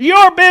business.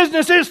 Your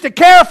business is to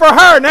care for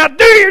her. Now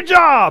do your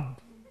job.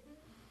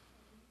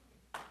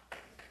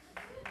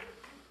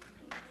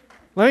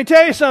 Let me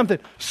tell you something.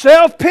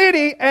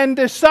 Self-pity and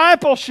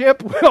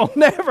discipleship will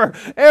never,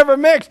 ever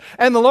mix.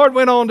 And the Lord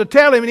went on to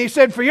tell him, and he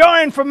said, For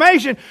your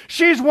information,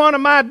 she's one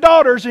of my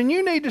daughters, and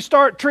you need to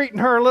start treating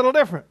her a little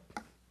different.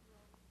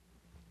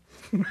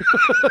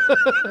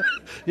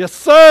 Yes,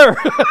 sir.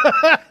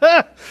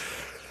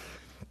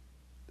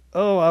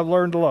 Oh, I've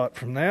learned a lot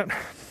from that.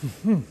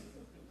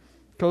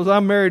 Because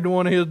I'm married to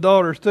one of his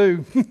daughters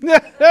too.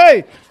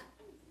 Hey!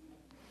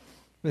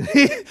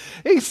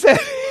 He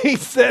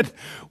said,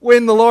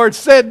 when the Lord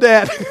said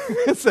that,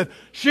 he said,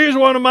 She's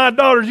one of my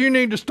daughters, you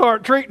need to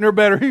start treating her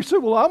better. He said,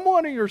 Well, I'm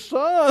one of your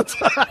sons.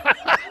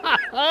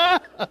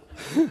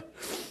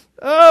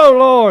 Oh,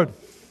 Lord.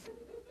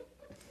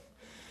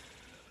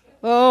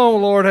 Oh,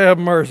 Lord, have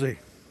mercy.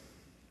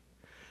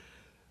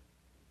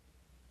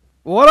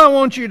 What I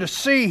want you to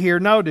see here,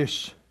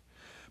 notice,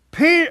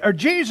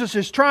 Jesus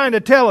is trying to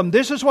tell him,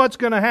 this is what's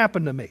going to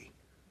happen to me.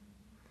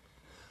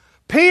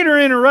 Peter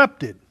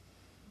interrupted.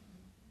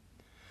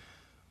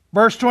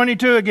 Verse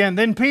 22 again,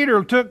 Then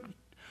Peter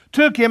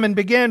took him and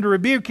began to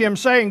rebuke him,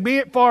 saying, Be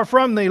it far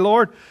from thee,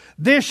 Lord,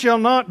 this shall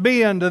not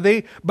be unto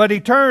thee. But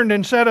he turned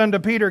and said unto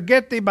Peter,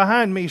 Get thee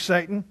behind me,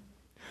 Satan.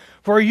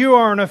 For you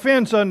are an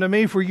offense unto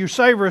me, for you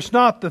savorest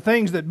not the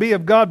things that be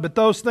of God, but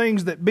those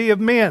things that be of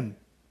men.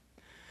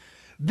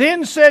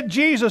 Then said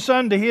Jesus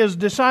unto his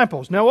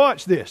disciples. Now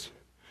watch this,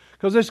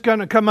 because this is going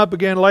to come up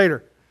again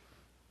later.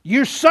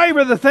 You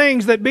savor the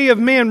things that be of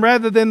men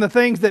rather than the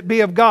things that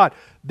be of God.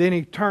 Then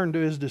He turned to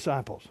His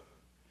disciples.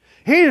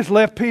 He just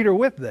left Peter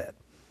with that.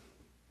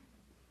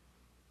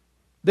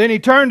 Then He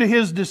turned to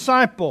His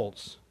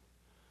disciples.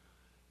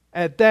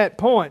 At that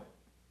point,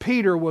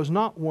 Peter was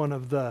not one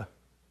of the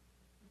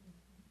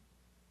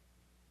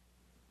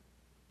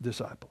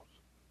disciples.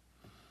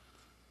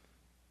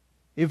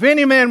 If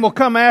any man will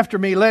come after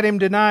me, let him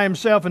deny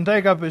himself and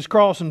take up his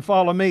cross and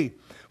follow me.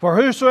 For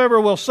whosoever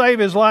will save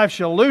his life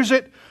shall lose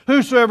it.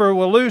 Whosoever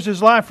will lose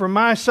his life for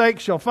my sake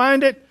shall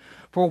find it.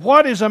 For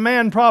what is a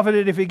man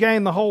profited if he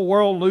gain the whole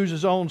world and lose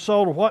his own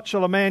soul? Or what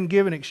shall a man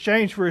give in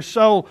exchange for his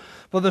soul?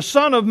 For the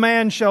Son of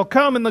Man shall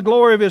come in the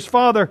glory of His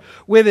Father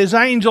with His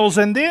angels,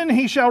 and then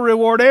He shall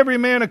reward every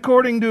man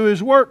according to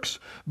his works.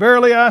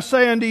 Verily I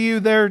say unto you,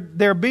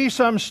 there be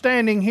some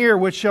standing here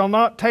which shall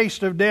not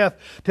taste of death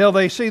till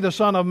they see the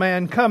Son of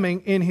Man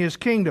coming in His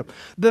kingdom.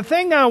 The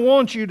thing I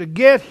want you to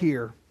get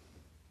here,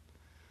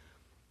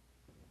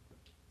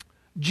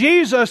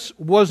 Jesus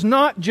was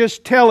not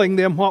just telling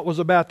them what was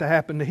about to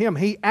happen to Him.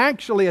 He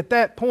actually at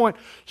that point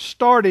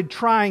started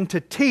trying to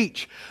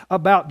teach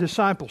about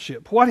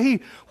discipleship. What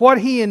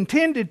he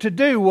intended to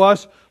do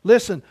was,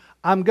 listen,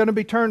 I'm going to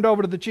be turned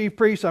over to the chief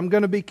priests. I'm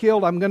going to be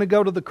killed. I'm going to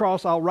go to the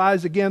cross. I'll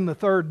rise again the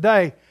third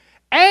day.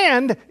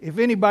 And if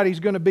anybody's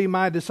going to be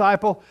my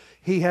disciple,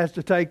 he has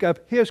to take up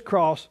his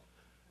cross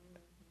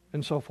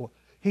and so forth.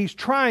 He's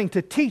trying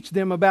to teach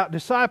them about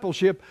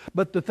discipleship,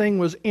 but the thing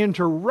was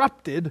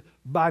interrupted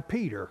by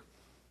Peter.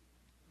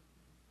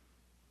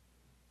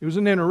 It was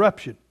an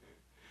interruption.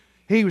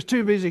 He was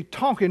too busy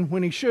talking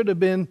when he should have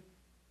been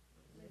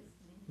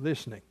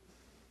listening.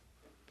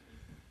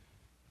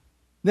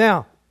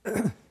 Now,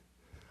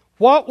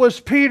 what was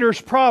Peter's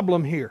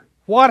problem here?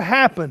 What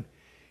happened?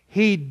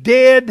 He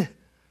did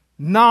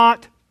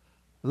not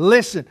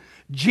listen.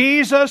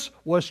 Jesus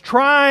was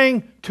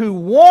trying to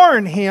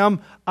warn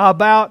him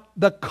about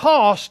the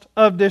cost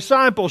of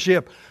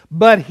discipleship,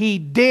 but he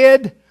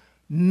did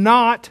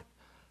not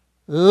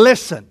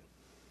listen.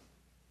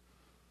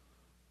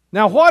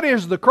 Now, what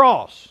is the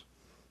cross?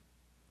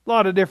 A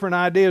lot of different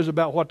ideas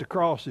about what the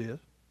cross is.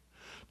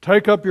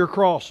 Take up your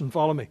cross and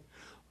follow me.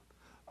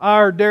 I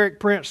heard Derek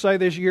Prince say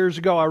this years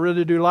ago. I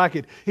really do like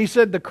it. He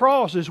said the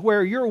cross is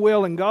where your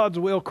will and God's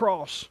will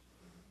cross.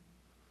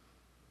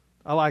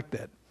 I like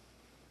that.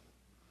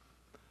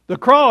 The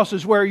cross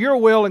is where your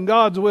will and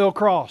God's will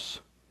cross.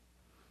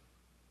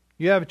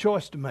 You have a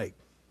choice to make.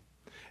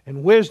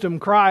 And wisdom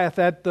crieth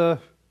at the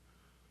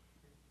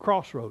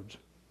crossroads.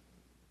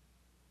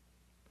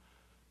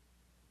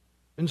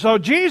 And so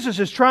Jesus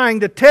is trying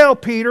to tell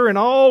Peter and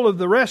all of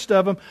the rest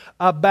of them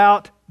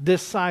about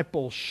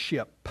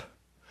discipleship.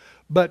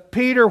 But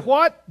Peter,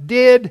 what?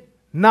 Did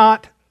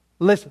not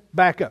listen.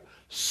 Back up.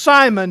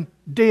 Simon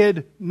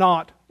did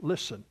not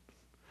listen.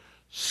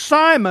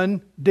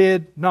 Simon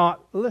did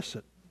not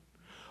listen.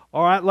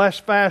 All right, let's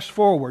fast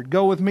forward.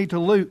 Go with me to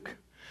Luke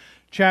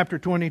chapter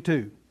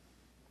 22.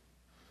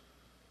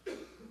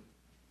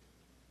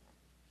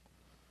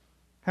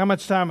 How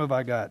much time have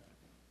I got?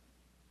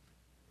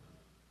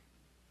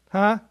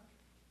 Huh?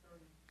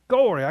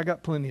 Glory, I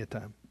got plenty of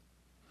time.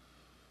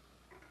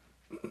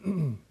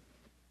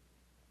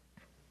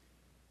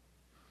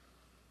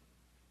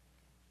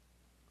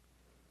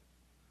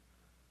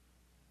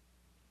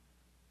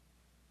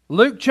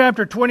 Luke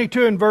chapter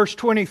 22 and verse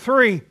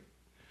 23.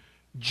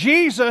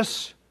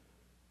 Jesus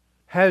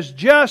has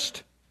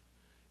just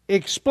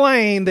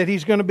explained that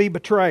He's going to be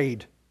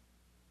betrayed.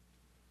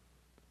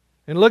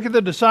 And look at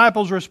the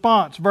disciples'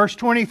 response. Verse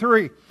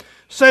 23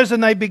 says,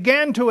 and they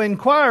began to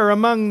inquire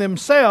among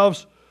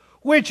themselves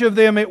which of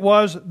them it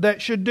was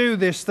that should do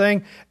this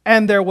thing.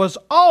 And there was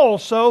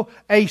also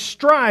a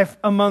strife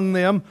among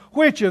them,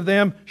 which of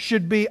them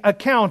should be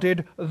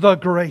accounted the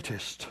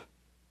greatest.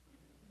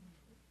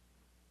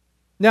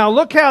 Now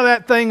look how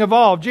that thing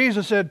evolved.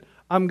 Jesus said,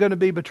 I'm going to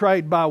be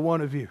betrayed by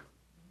one of you.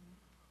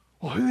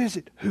 Well, who is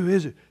it? Who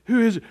is it?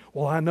 Who is it?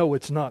 Well, I know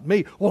it's not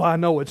me. Well, I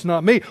know it's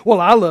not me. Well,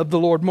 I love the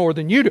Lord more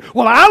than you do.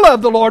 Well, I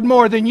love the Lord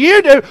more than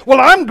you do. Well,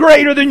 I'm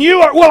greater than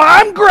you are. Well,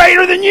 I'm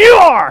greater than you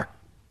are.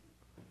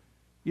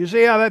 You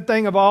see how that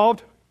thing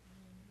evolved?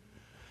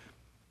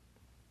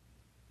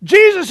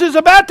 Jesus is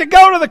about to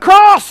go to the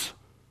cross.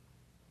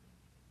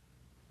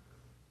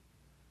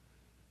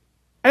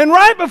 And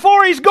right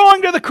before He's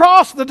going to the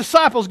cross, the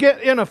disciples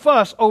get in a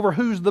fuss over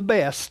who's the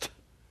best.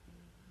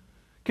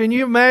 Can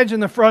you imagine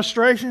the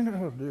frustration?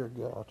 Oh, dear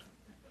God.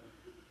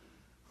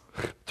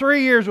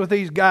 3 years with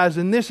these guys,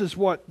 and this is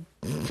what...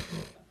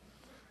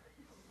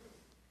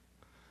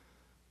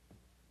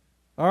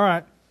 All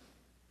right.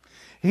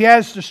 He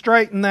has to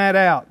straighten that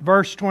out.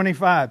 Verse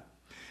 25.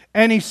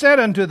 And He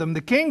said unto them,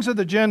 the kings of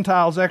the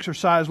Gentiles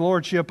exercise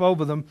lordship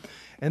over them,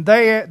 and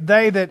they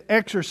that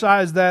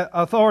exercise that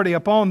authority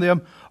upon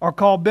them are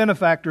called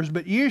benefactors,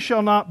 but you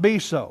shall not be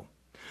so.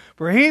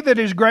 For he that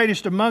is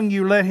greatest among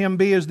you, let him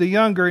be as the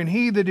younger, and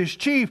he that is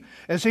chief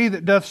as he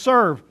that doth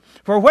serve.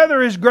 For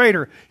whether is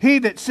greater, he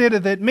that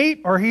sitteth at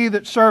meat, or he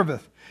that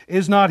serveth?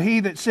 Is not he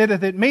that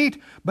sitteth at meat,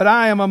 but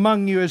I am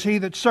among you as he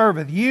that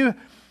serveth. You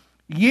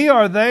Ye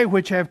are they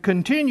which have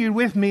continued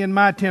with me in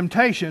my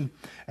temptation,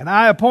 and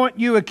I appoint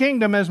you a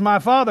kingdom as my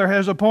Father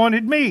has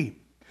appointed me,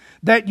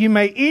 that you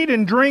may eat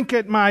and drink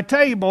at my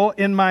table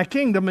in my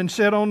kingdom, and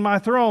sit on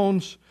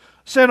thrones,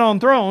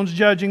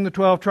 judging the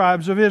 12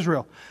 tribes of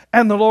Israel.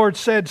 And the Lord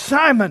said,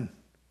 Simon.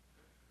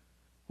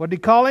 What did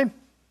He call him?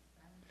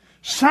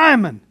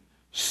 Simon,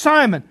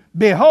 Simon,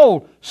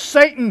 behold,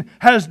 Satan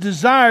has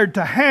desired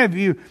to have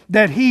you,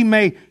 that he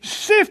may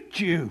sift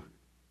you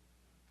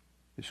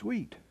as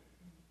wheat.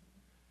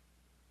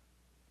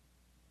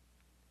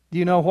 Do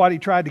you know what he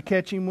tried to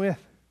catch him with?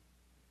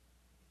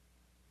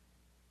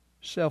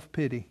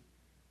 Self-pity.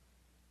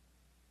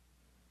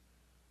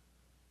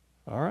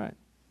 All right.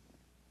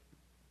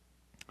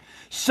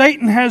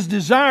 Satan has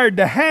desired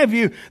to have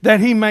you,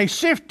 that he may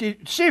sift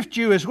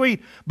you as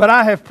wheat, but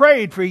I have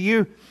prayed for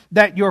you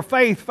that your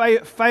faith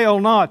fail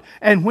not,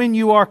 and when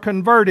you are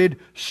converted,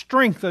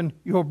 strengthen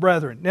your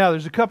brethren. Now,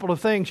 there's a couple of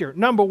things here.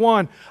 Number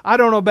one, I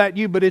don't know about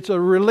you, but it's a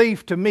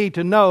relief to me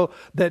to know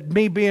that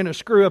me being a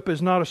screw-up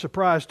is not a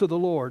surprise to the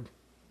Lord.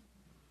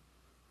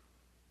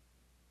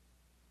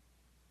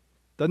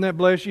 Doesn't that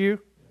bless you?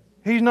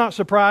 He's not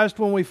surprised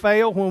when we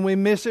fail, when we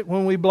miss it,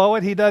 when we blow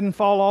it. He doesn't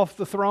fall off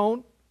the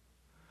throne.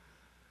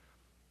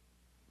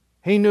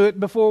 He knew it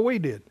before we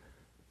did.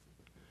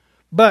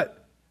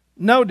 But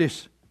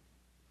notice,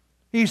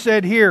 He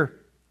said here,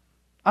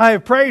 I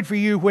have prayed for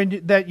you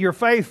that your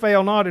faith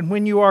fail not, and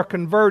when you are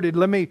converted.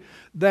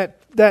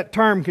 That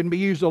term can be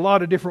used a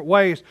lot of different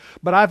ways,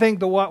 but I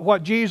think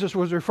what Jesus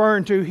was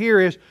referring to here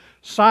is,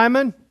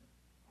 Simon,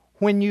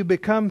 when you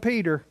become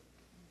Peter,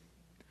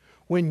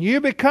 when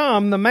you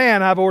become the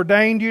man I've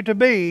ordained you to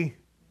be,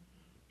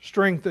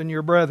 strengthen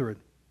your brethren.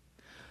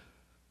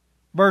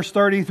 Verse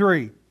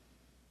 33.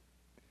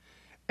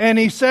 And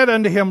he said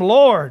unto him,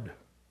 Lord,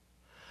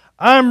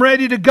 I'm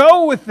ready to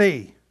go with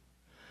thee,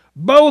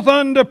 both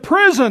unto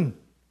prison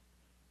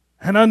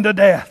and unto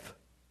death.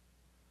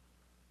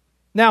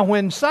 Now,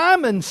 when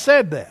Simon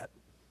said that,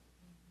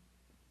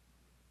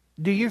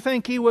 do you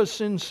think he was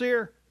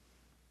sincere?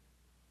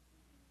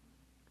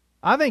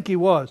 I think he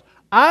was.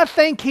 I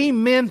think he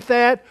meant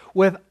that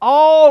with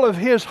all of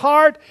his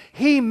heart.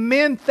 He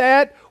meant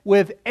that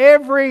with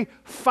every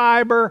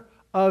fiber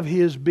of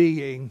his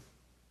being.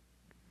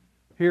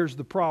 Here's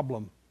the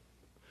problem.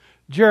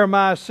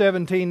 Jeremiah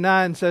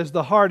 17:9 says,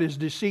 the heart is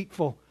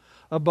deceitful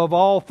above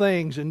all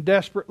things and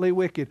desperately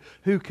wicked.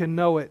 Who can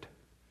know it?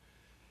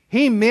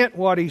 He meant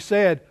what he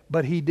said,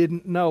 but he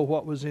didn't know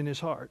what was in his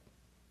heart.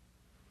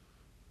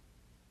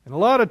 And a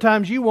lot of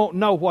times you won't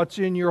know what's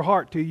in your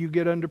heart till you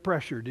get under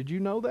pressure. Did you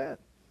know that?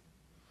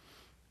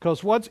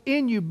 Because what's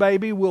in you,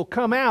 baby, will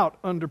come out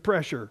under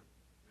pressure.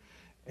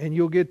 And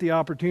you'll get the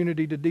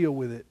opportunity to deal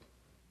with it.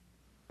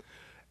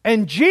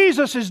 And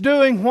Jesus is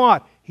doing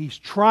what? He's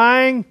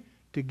trying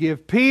to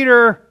give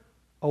Peter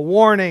a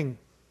warning.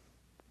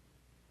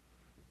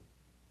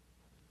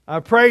 I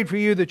prayed for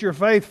you that your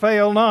faith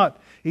fail not.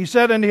 He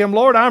said unto him,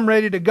 Lord, I'm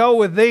ready to go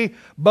with thee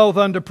both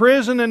unto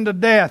prison and to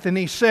death. And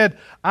he said,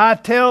 I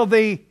tell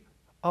thee,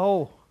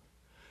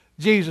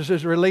 Jesus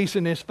is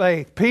releasing his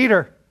faith.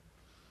 Peter,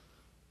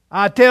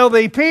 I tell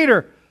thee,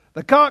 Peter,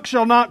 the cock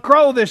shall not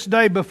crow this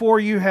day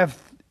before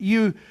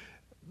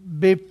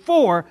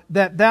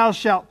that thou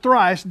shalt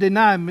thrice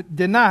deny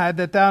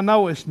that thou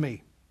knowest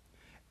me.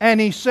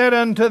 And he said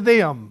unto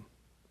them.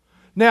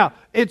 Now,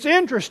 it's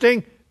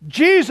interesting.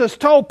 Jesus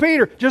told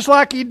Peter, just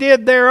like he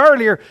did there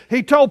earlier,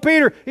 he told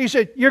Peter, he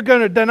said, you're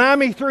going to deny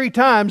me 3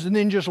 times, and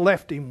then just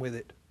left him with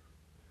it.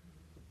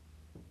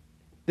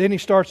 Then he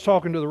starts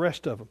talking to the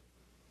rest of them.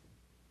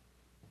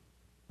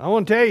 I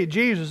want to tell you,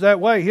 Jesus that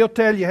way. He'll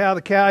tell you how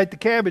the cow ate the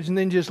cabbage and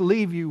then just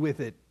leave you with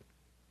it.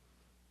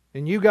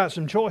 And you got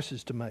some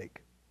choices to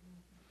make.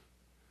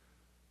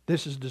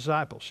 This is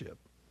discipleship.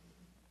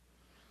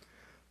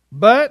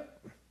 But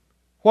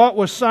what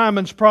was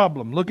Simon's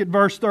problem? Look at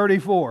verse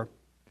 34.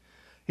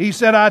 He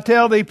said, I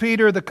tell thee,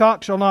 Peter, the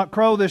cock shall not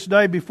crow this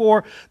day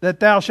before that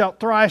thou shalt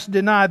thrice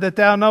deny that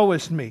thou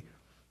knowest me.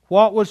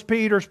 What was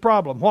Peter's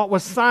problem? What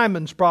was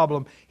Simon's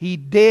problem? He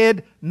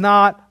did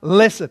not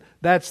listen.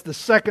 That's the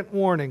second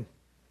warning.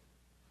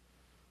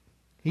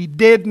 He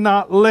did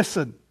not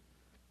listen.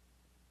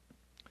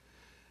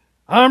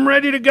 I'm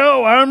ready to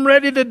go. I'm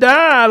ready to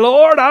die,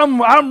 Lord.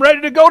 I'm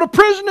ready to go to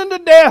prison and to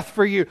death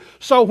for you.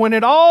 So when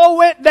it all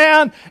went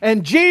down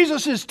and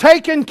Jesus is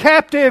taken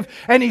captive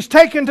and he's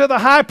taken to the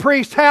high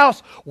priest's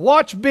house,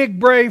 watch big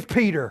brave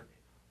Peter.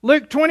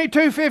 Luke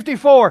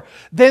 22:54.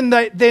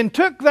 Then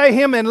took they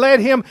him and led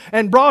him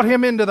and brought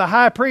him into the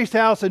high priest's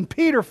house, and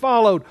Peter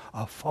followed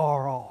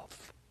afar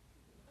off.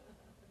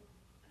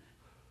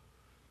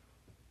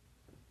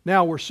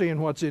 Now we're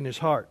seeing what's in his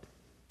heart.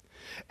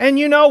 And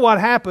you know what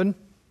happened?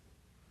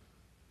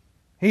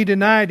 He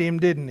denied him,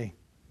 didn't he?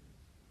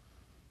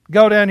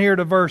 Go down here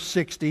to verse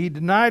 60. He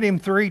denied him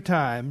 3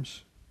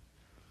 times.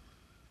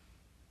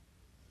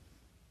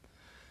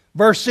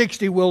 Verse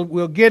 60,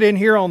 we'll get in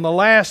here on the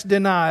last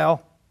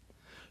denial.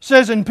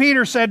 Says, and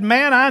Peter said,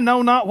 Man, I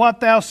know not what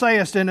thou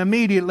sayest. And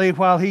immediately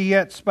while he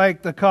yet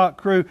spake, the cock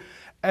crew.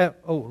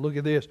 Look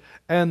at this.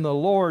 And the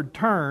Lord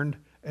turned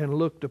and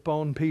looked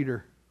upon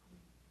Peter.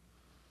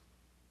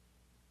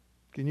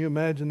 Can you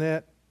imagine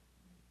that?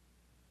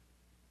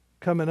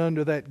 Coming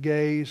under that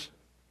gaze.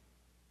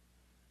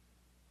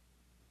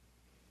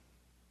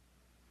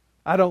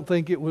 I don't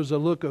think it was a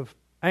look of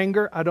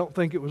anger. I don't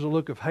think it was a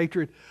look of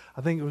hatred.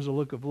 I think it was a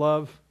look of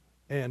love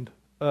and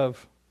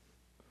of,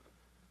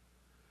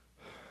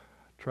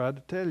 I tried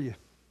to tell you.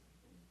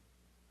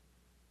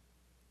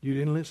 You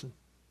didn't listen.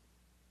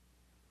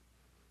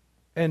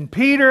 And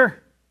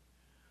Peter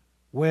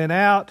went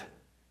out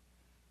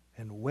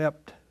and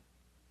wept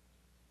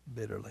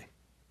bitterly.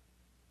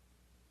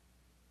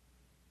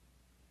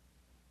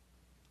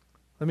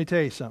 Let me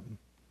tell you something.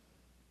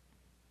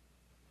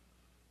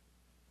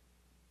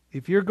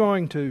 If you're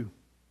going to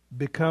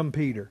become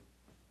Peter,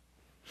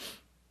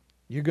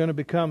 you're going to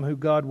become who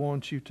God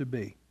wants you to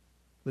be.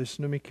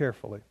 Listen to me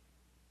carefully.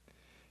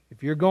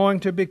 If you're going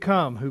to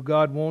become who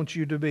God wants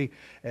you to be,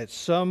 at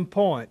some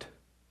point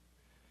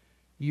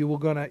you're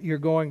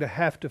going to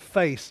have to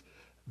face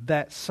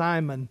that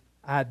Simon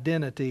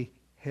identity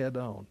head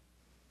on.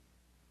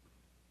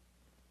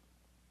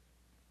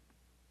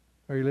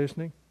 Are you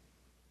listening?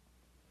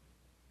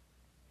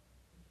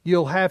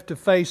 You'll have to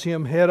face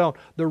him head on.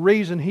 The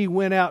reason he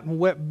went out and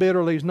wept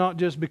bitterly is not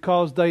just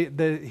because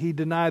he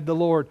denied the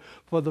Lord.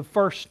 For the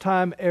first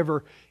time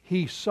ever,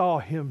 he saw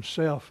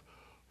himself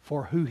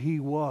for who he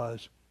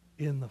was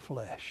in the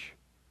flesh.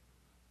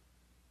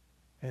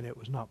 And it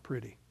was not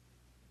pretty.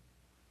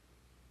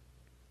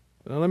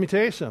 Now let me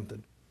tell you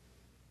something.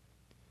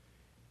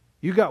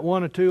 You got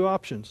one or two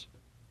options.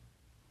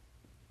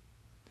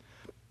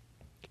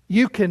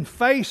 You can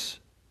face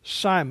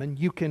Simon,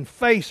 you can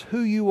face who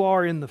you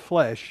are in the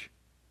flesh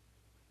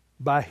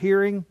by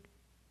hearing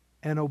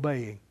and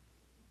obeying.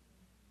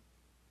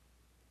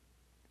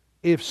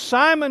 If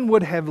Simon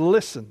would have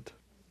listened,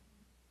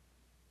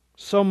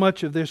 so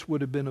much of this would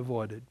have been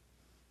avoided.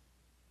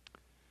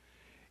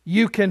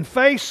 You can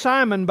face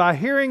Simon by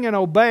hearing and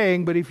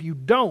obeying, but if you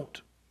don't,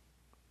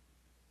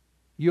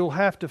 you'll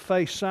have to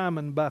face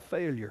Simon by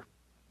failure.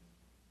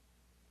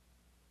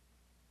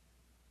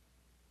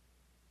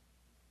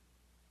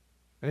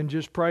 And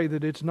just pray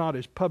that it's not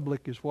as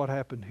public as what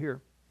happened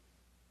here.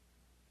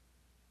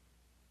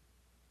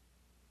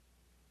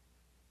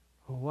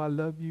 Oh, I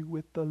love you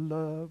with the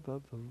love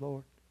of the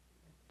Lord.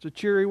 It's a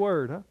cheery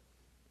word, huh?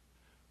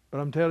 But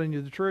I'm telling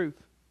you the truth.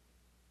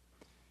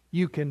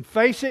 You can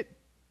face it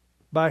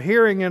by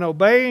hearing and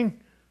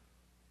obeying,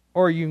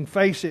 or you can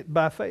face it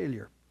by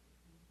failure.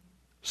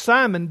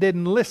 Simon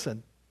didn't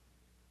listen,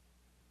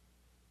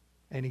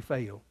 and he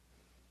failed.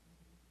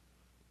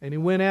 And he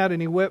went out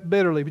and he wept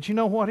bitterly. But you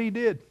know what he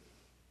did?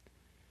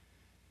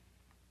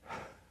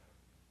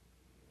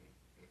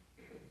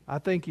 I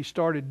think he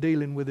started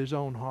dealing with his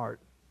own heart.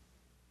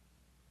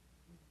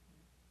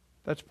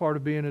 That's part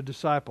of being a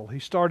disciple. He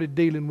started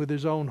dealing with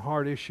his own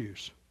heart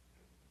issues.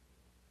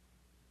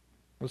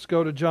 Let's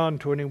go to John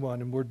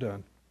 21 and we're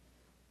done.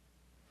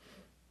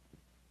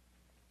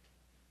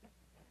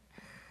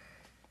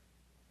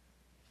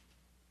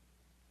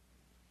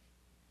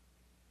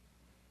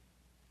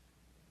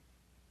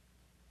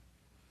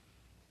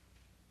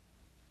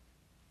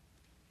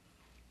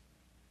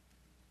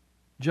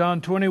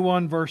 John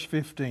 21 verse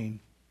 15.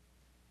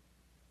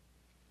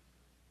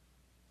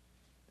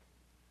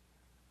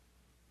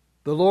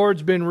 The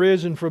Lord's been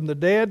risen from the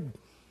dead.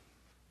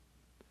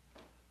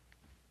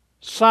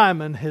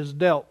 Simon has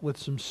dealt with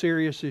some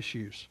serious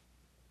issues.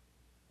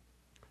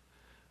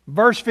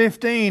 Verse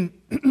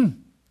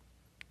 15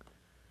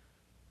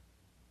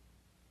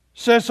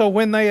 says, so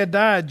when they had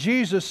died,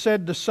 Jesus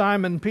said to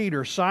Simon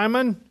Peter,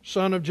 Simon,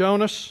 son of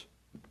Jonas,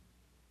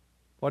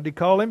 what did he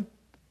call him?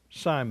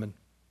 Simon.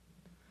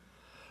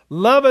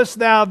 Lovest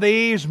thou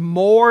these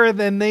more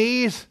than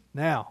these?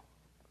 Now,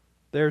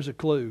 there's a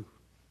clue.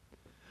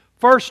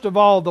 First of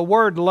all, the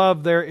word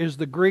love there is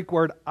the Greek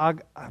word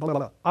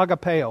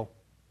agapeo.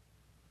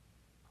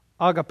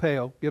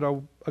 Agapeo, you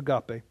know,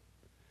 agape.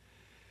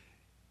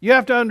 You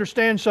have to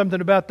understand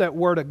something about that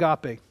word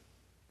agape.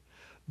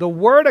 The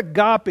word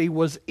agape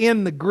was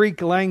in the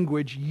Greek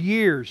language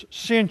years,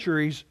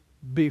 centuries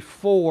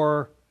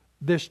before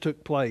this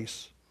took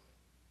place.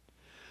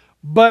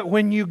 But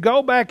when you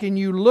go back and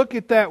you look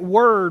at that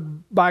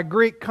word by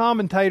Greek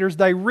commentators,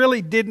 they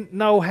really didn't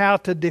know how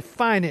to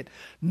define it.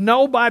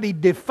 Nobody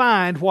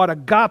defined what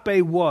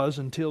agape was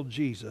until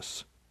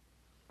Jesus.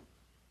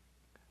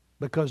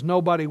 Because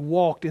nobody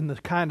walked in the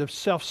kind of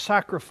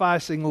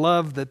self-sacrificing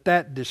love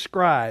that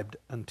described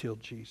until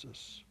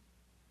Jesus.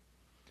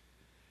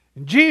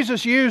 And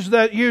Jesus uses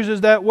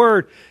that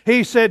word.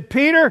 He said,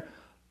 Peter,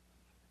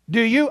 do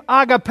you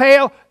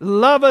agapeo,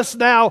 love us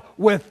now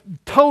with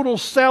total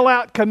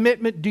sellout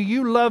commitment? Do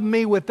you love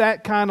me with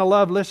that kind of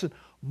love? Listen,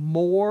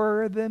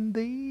 more than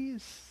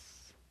these?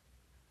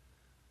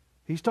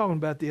 He's talking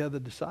about the other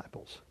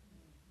disciples.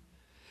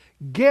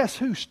 Guess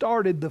who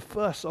started the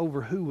fuss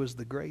over who was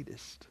the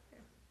greatest?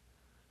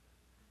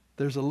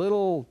 There's a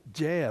little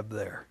jab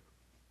there.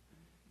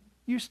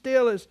 You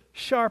still as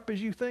sharp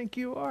as you think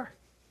you are?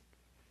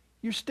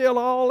 You still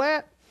all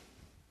that?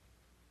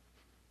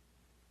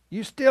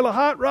 You still a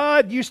hot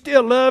rod? You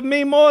still love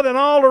me more than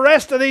all the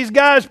rest of these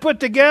guys put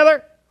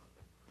together?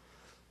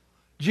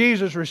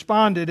 Jesus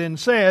responded and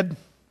said,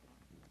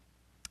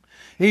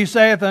 He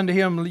saith unto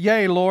him,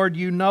 Yea, Lord,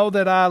 you know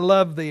that I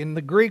love thee. And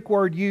the Greek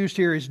word used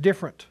here is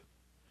different.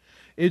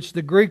 It's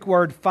the Greek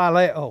word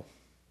phileo.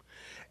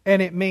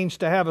 And it means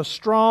to have a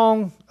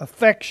strong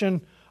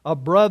affection, a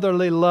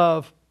brotherly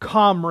love,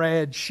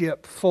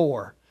 comradeship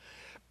for.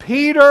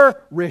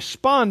 Peter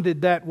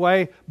responded that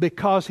way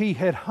because he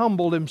had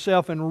humbled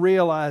himself and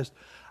realized,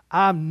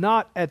 I'm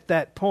not at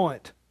that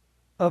point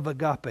of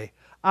agape.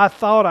 I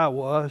thought I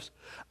was.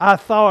 I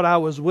thought I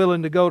was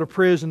willing to go to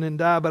prison and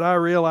die, but I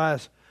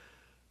realized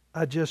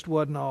I just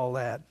wasn't all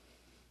that.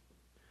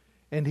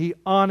 And he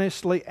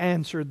honestly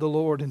answered the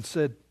Lord and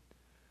said,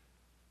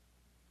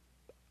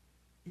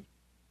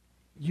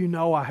 You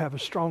know I have a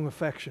strong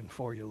affection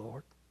for you,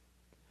 Lord.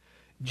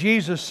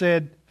 Jesus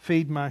said,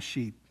 Feed my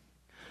sheep.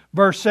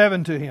 Verse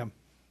 16.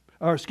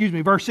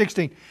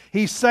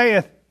 He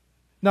said,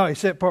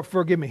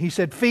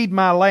 Feed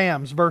my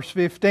lambs. Verse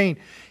 15.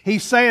 He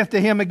saith to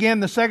him again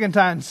the second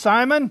time,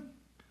 Simon,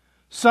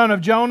 son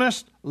of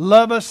Jonas,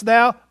 lovest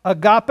thou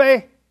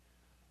agape?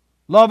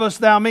 Lovest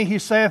thou me? He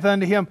saith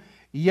unto him,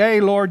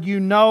 Yea, Lord, you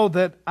know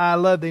that I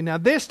love thee. Now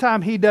this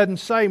time he doesn't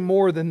say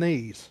more than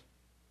these.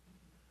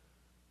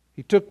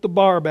 He took the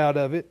barb out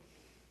of it.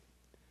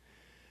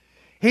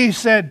 He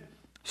said,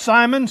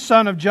 Simon,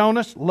 son of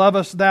Jonas,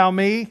 lovest thou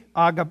me?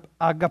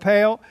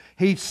 Agapeo.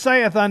 He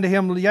saith unto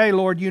him, Yea,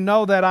 Lord, you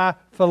know that I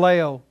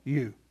phileo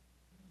you.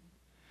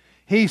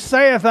 He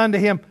saith unto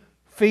him,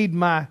 Feed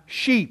my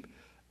sheep.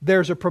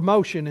 There's a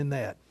promotion in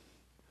that.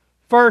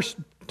 First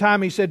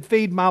time he said,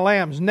 Feed my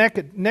lambs.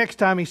 Next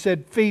time he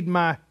said, Feed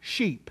my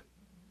sheep.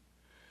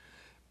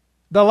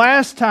 The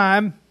last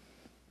time,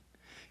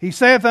 he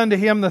saith unto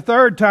him the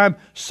third time,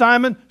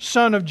 Simon,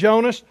 son of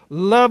Jonas,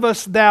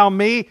 lovest thou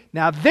me?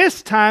 Now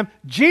this time,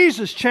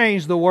 Jesus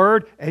changed the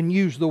word and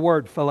used the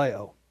word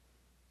phileo.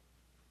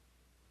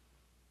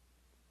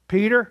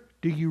 Peter,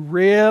 do you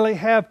really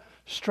have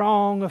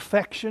strong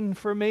affection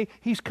for me?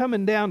 He's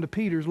coming down to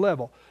Peter's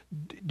level.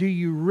 Do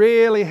you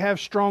really have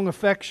strong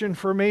affection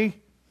for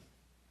me?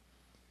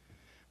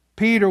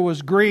 Peter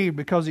was grieved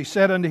because he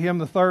said unto him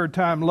the third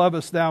time,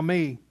 Lovest thou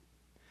me?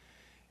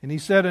 And he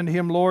said unto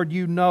him, Lord,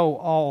 you know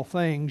all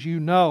things.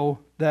 You know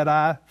that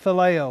I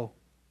phileo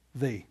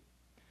thee.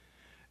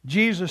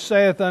 Jesus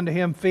saith unto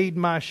him, Feed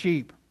my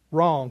sheep.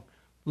 Wrong.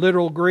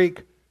 Literal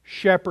Greek,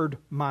 shepherd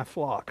my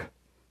flock.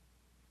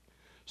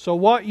 So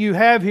what you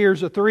have here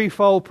is a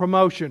threefold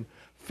promotion.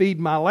 Feed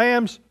my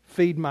lambs,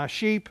 feed my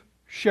sheep,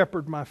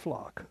 shepherd my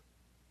flock.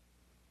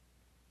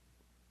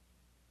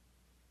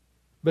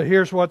 But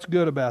here's what's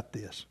good about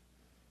this.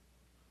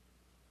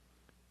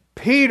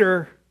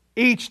 Peter,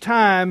 each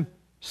time,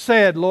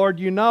 said, Lord,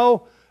 you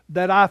know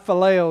that I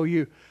phileo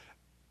you.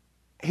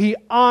 He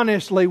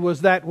honestly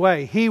was that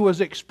way. He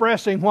was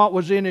expressing what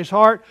was in his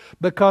heart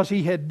because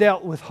he had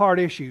dealt with heart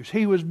issues.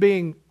 He was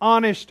being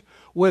honest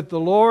with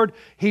the Lord.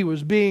 He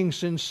was being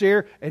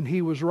sincere, and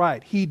he was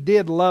right. He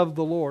did love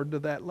the Lord to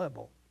that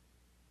level.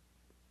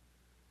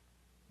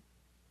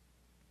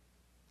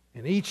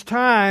 And each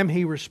time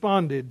he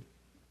responded,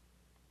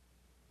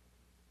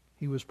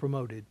 he was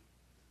promoted.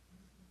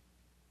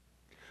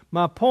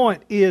 My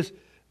point is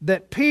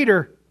that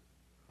Peter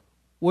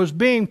was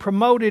being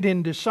promoted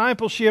in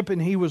discipleship and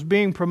he was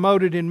being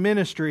promoted in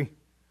ministry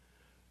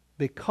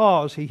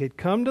because he had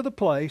come to the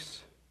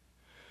place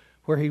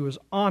where he was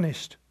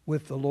honest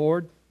with the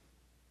Lord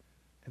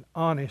and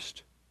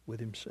honest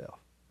with himself.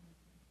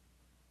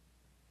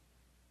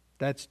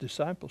 That's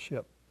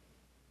discipleship.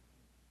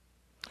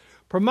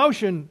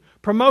 Promotion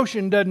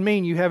doesn't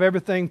mean you have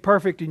everything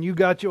perfect and you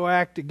got your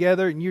act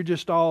together and you're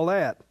just all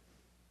that.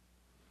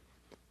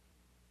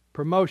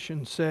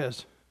 Promotion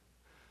says,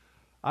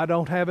 I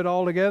don't have it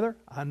all together.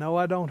 I know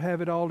I don't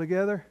have it all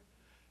together.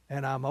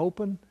 And I'm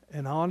open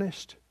and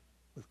honest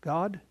with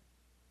God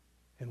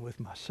and with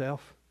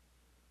myself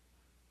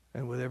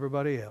and with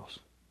everybody else.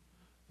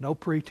 No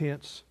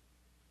pretense.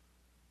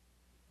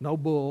 No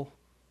bull.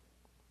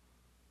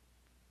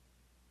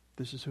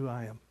 This is who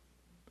I am.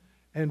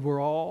 And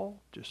we're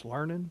all just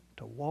learning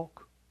to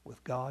walk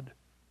with God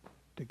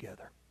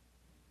together.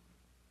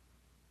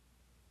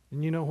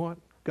 And you know what?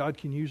 God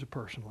can use a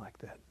person like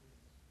that.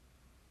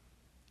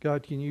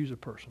 God can use a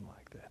person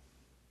like that.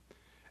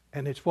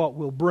 And it's what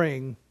will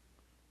bring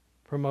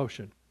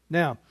promotion.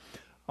 Now,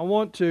 I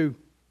want to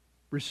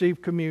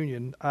receive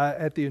communion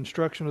at the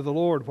instruction of the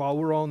Lord while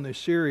we're on this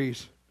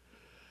series.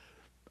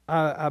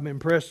 I'm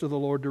impressed with the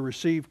Lord to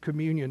receive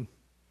communion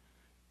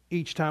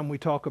each time we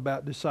talk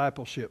about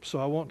discipleship. So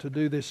I want to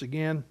do this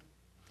again.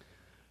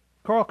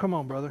 Carl, come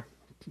on, brother.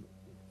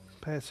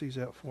 Pass these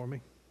out for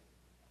me.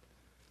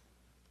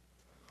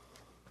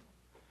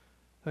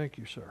 Thank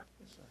you, sir.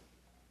 Yes, sir.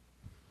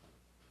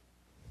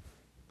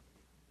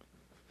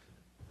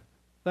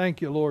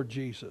 Thank you, Lord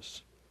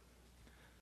Jesus.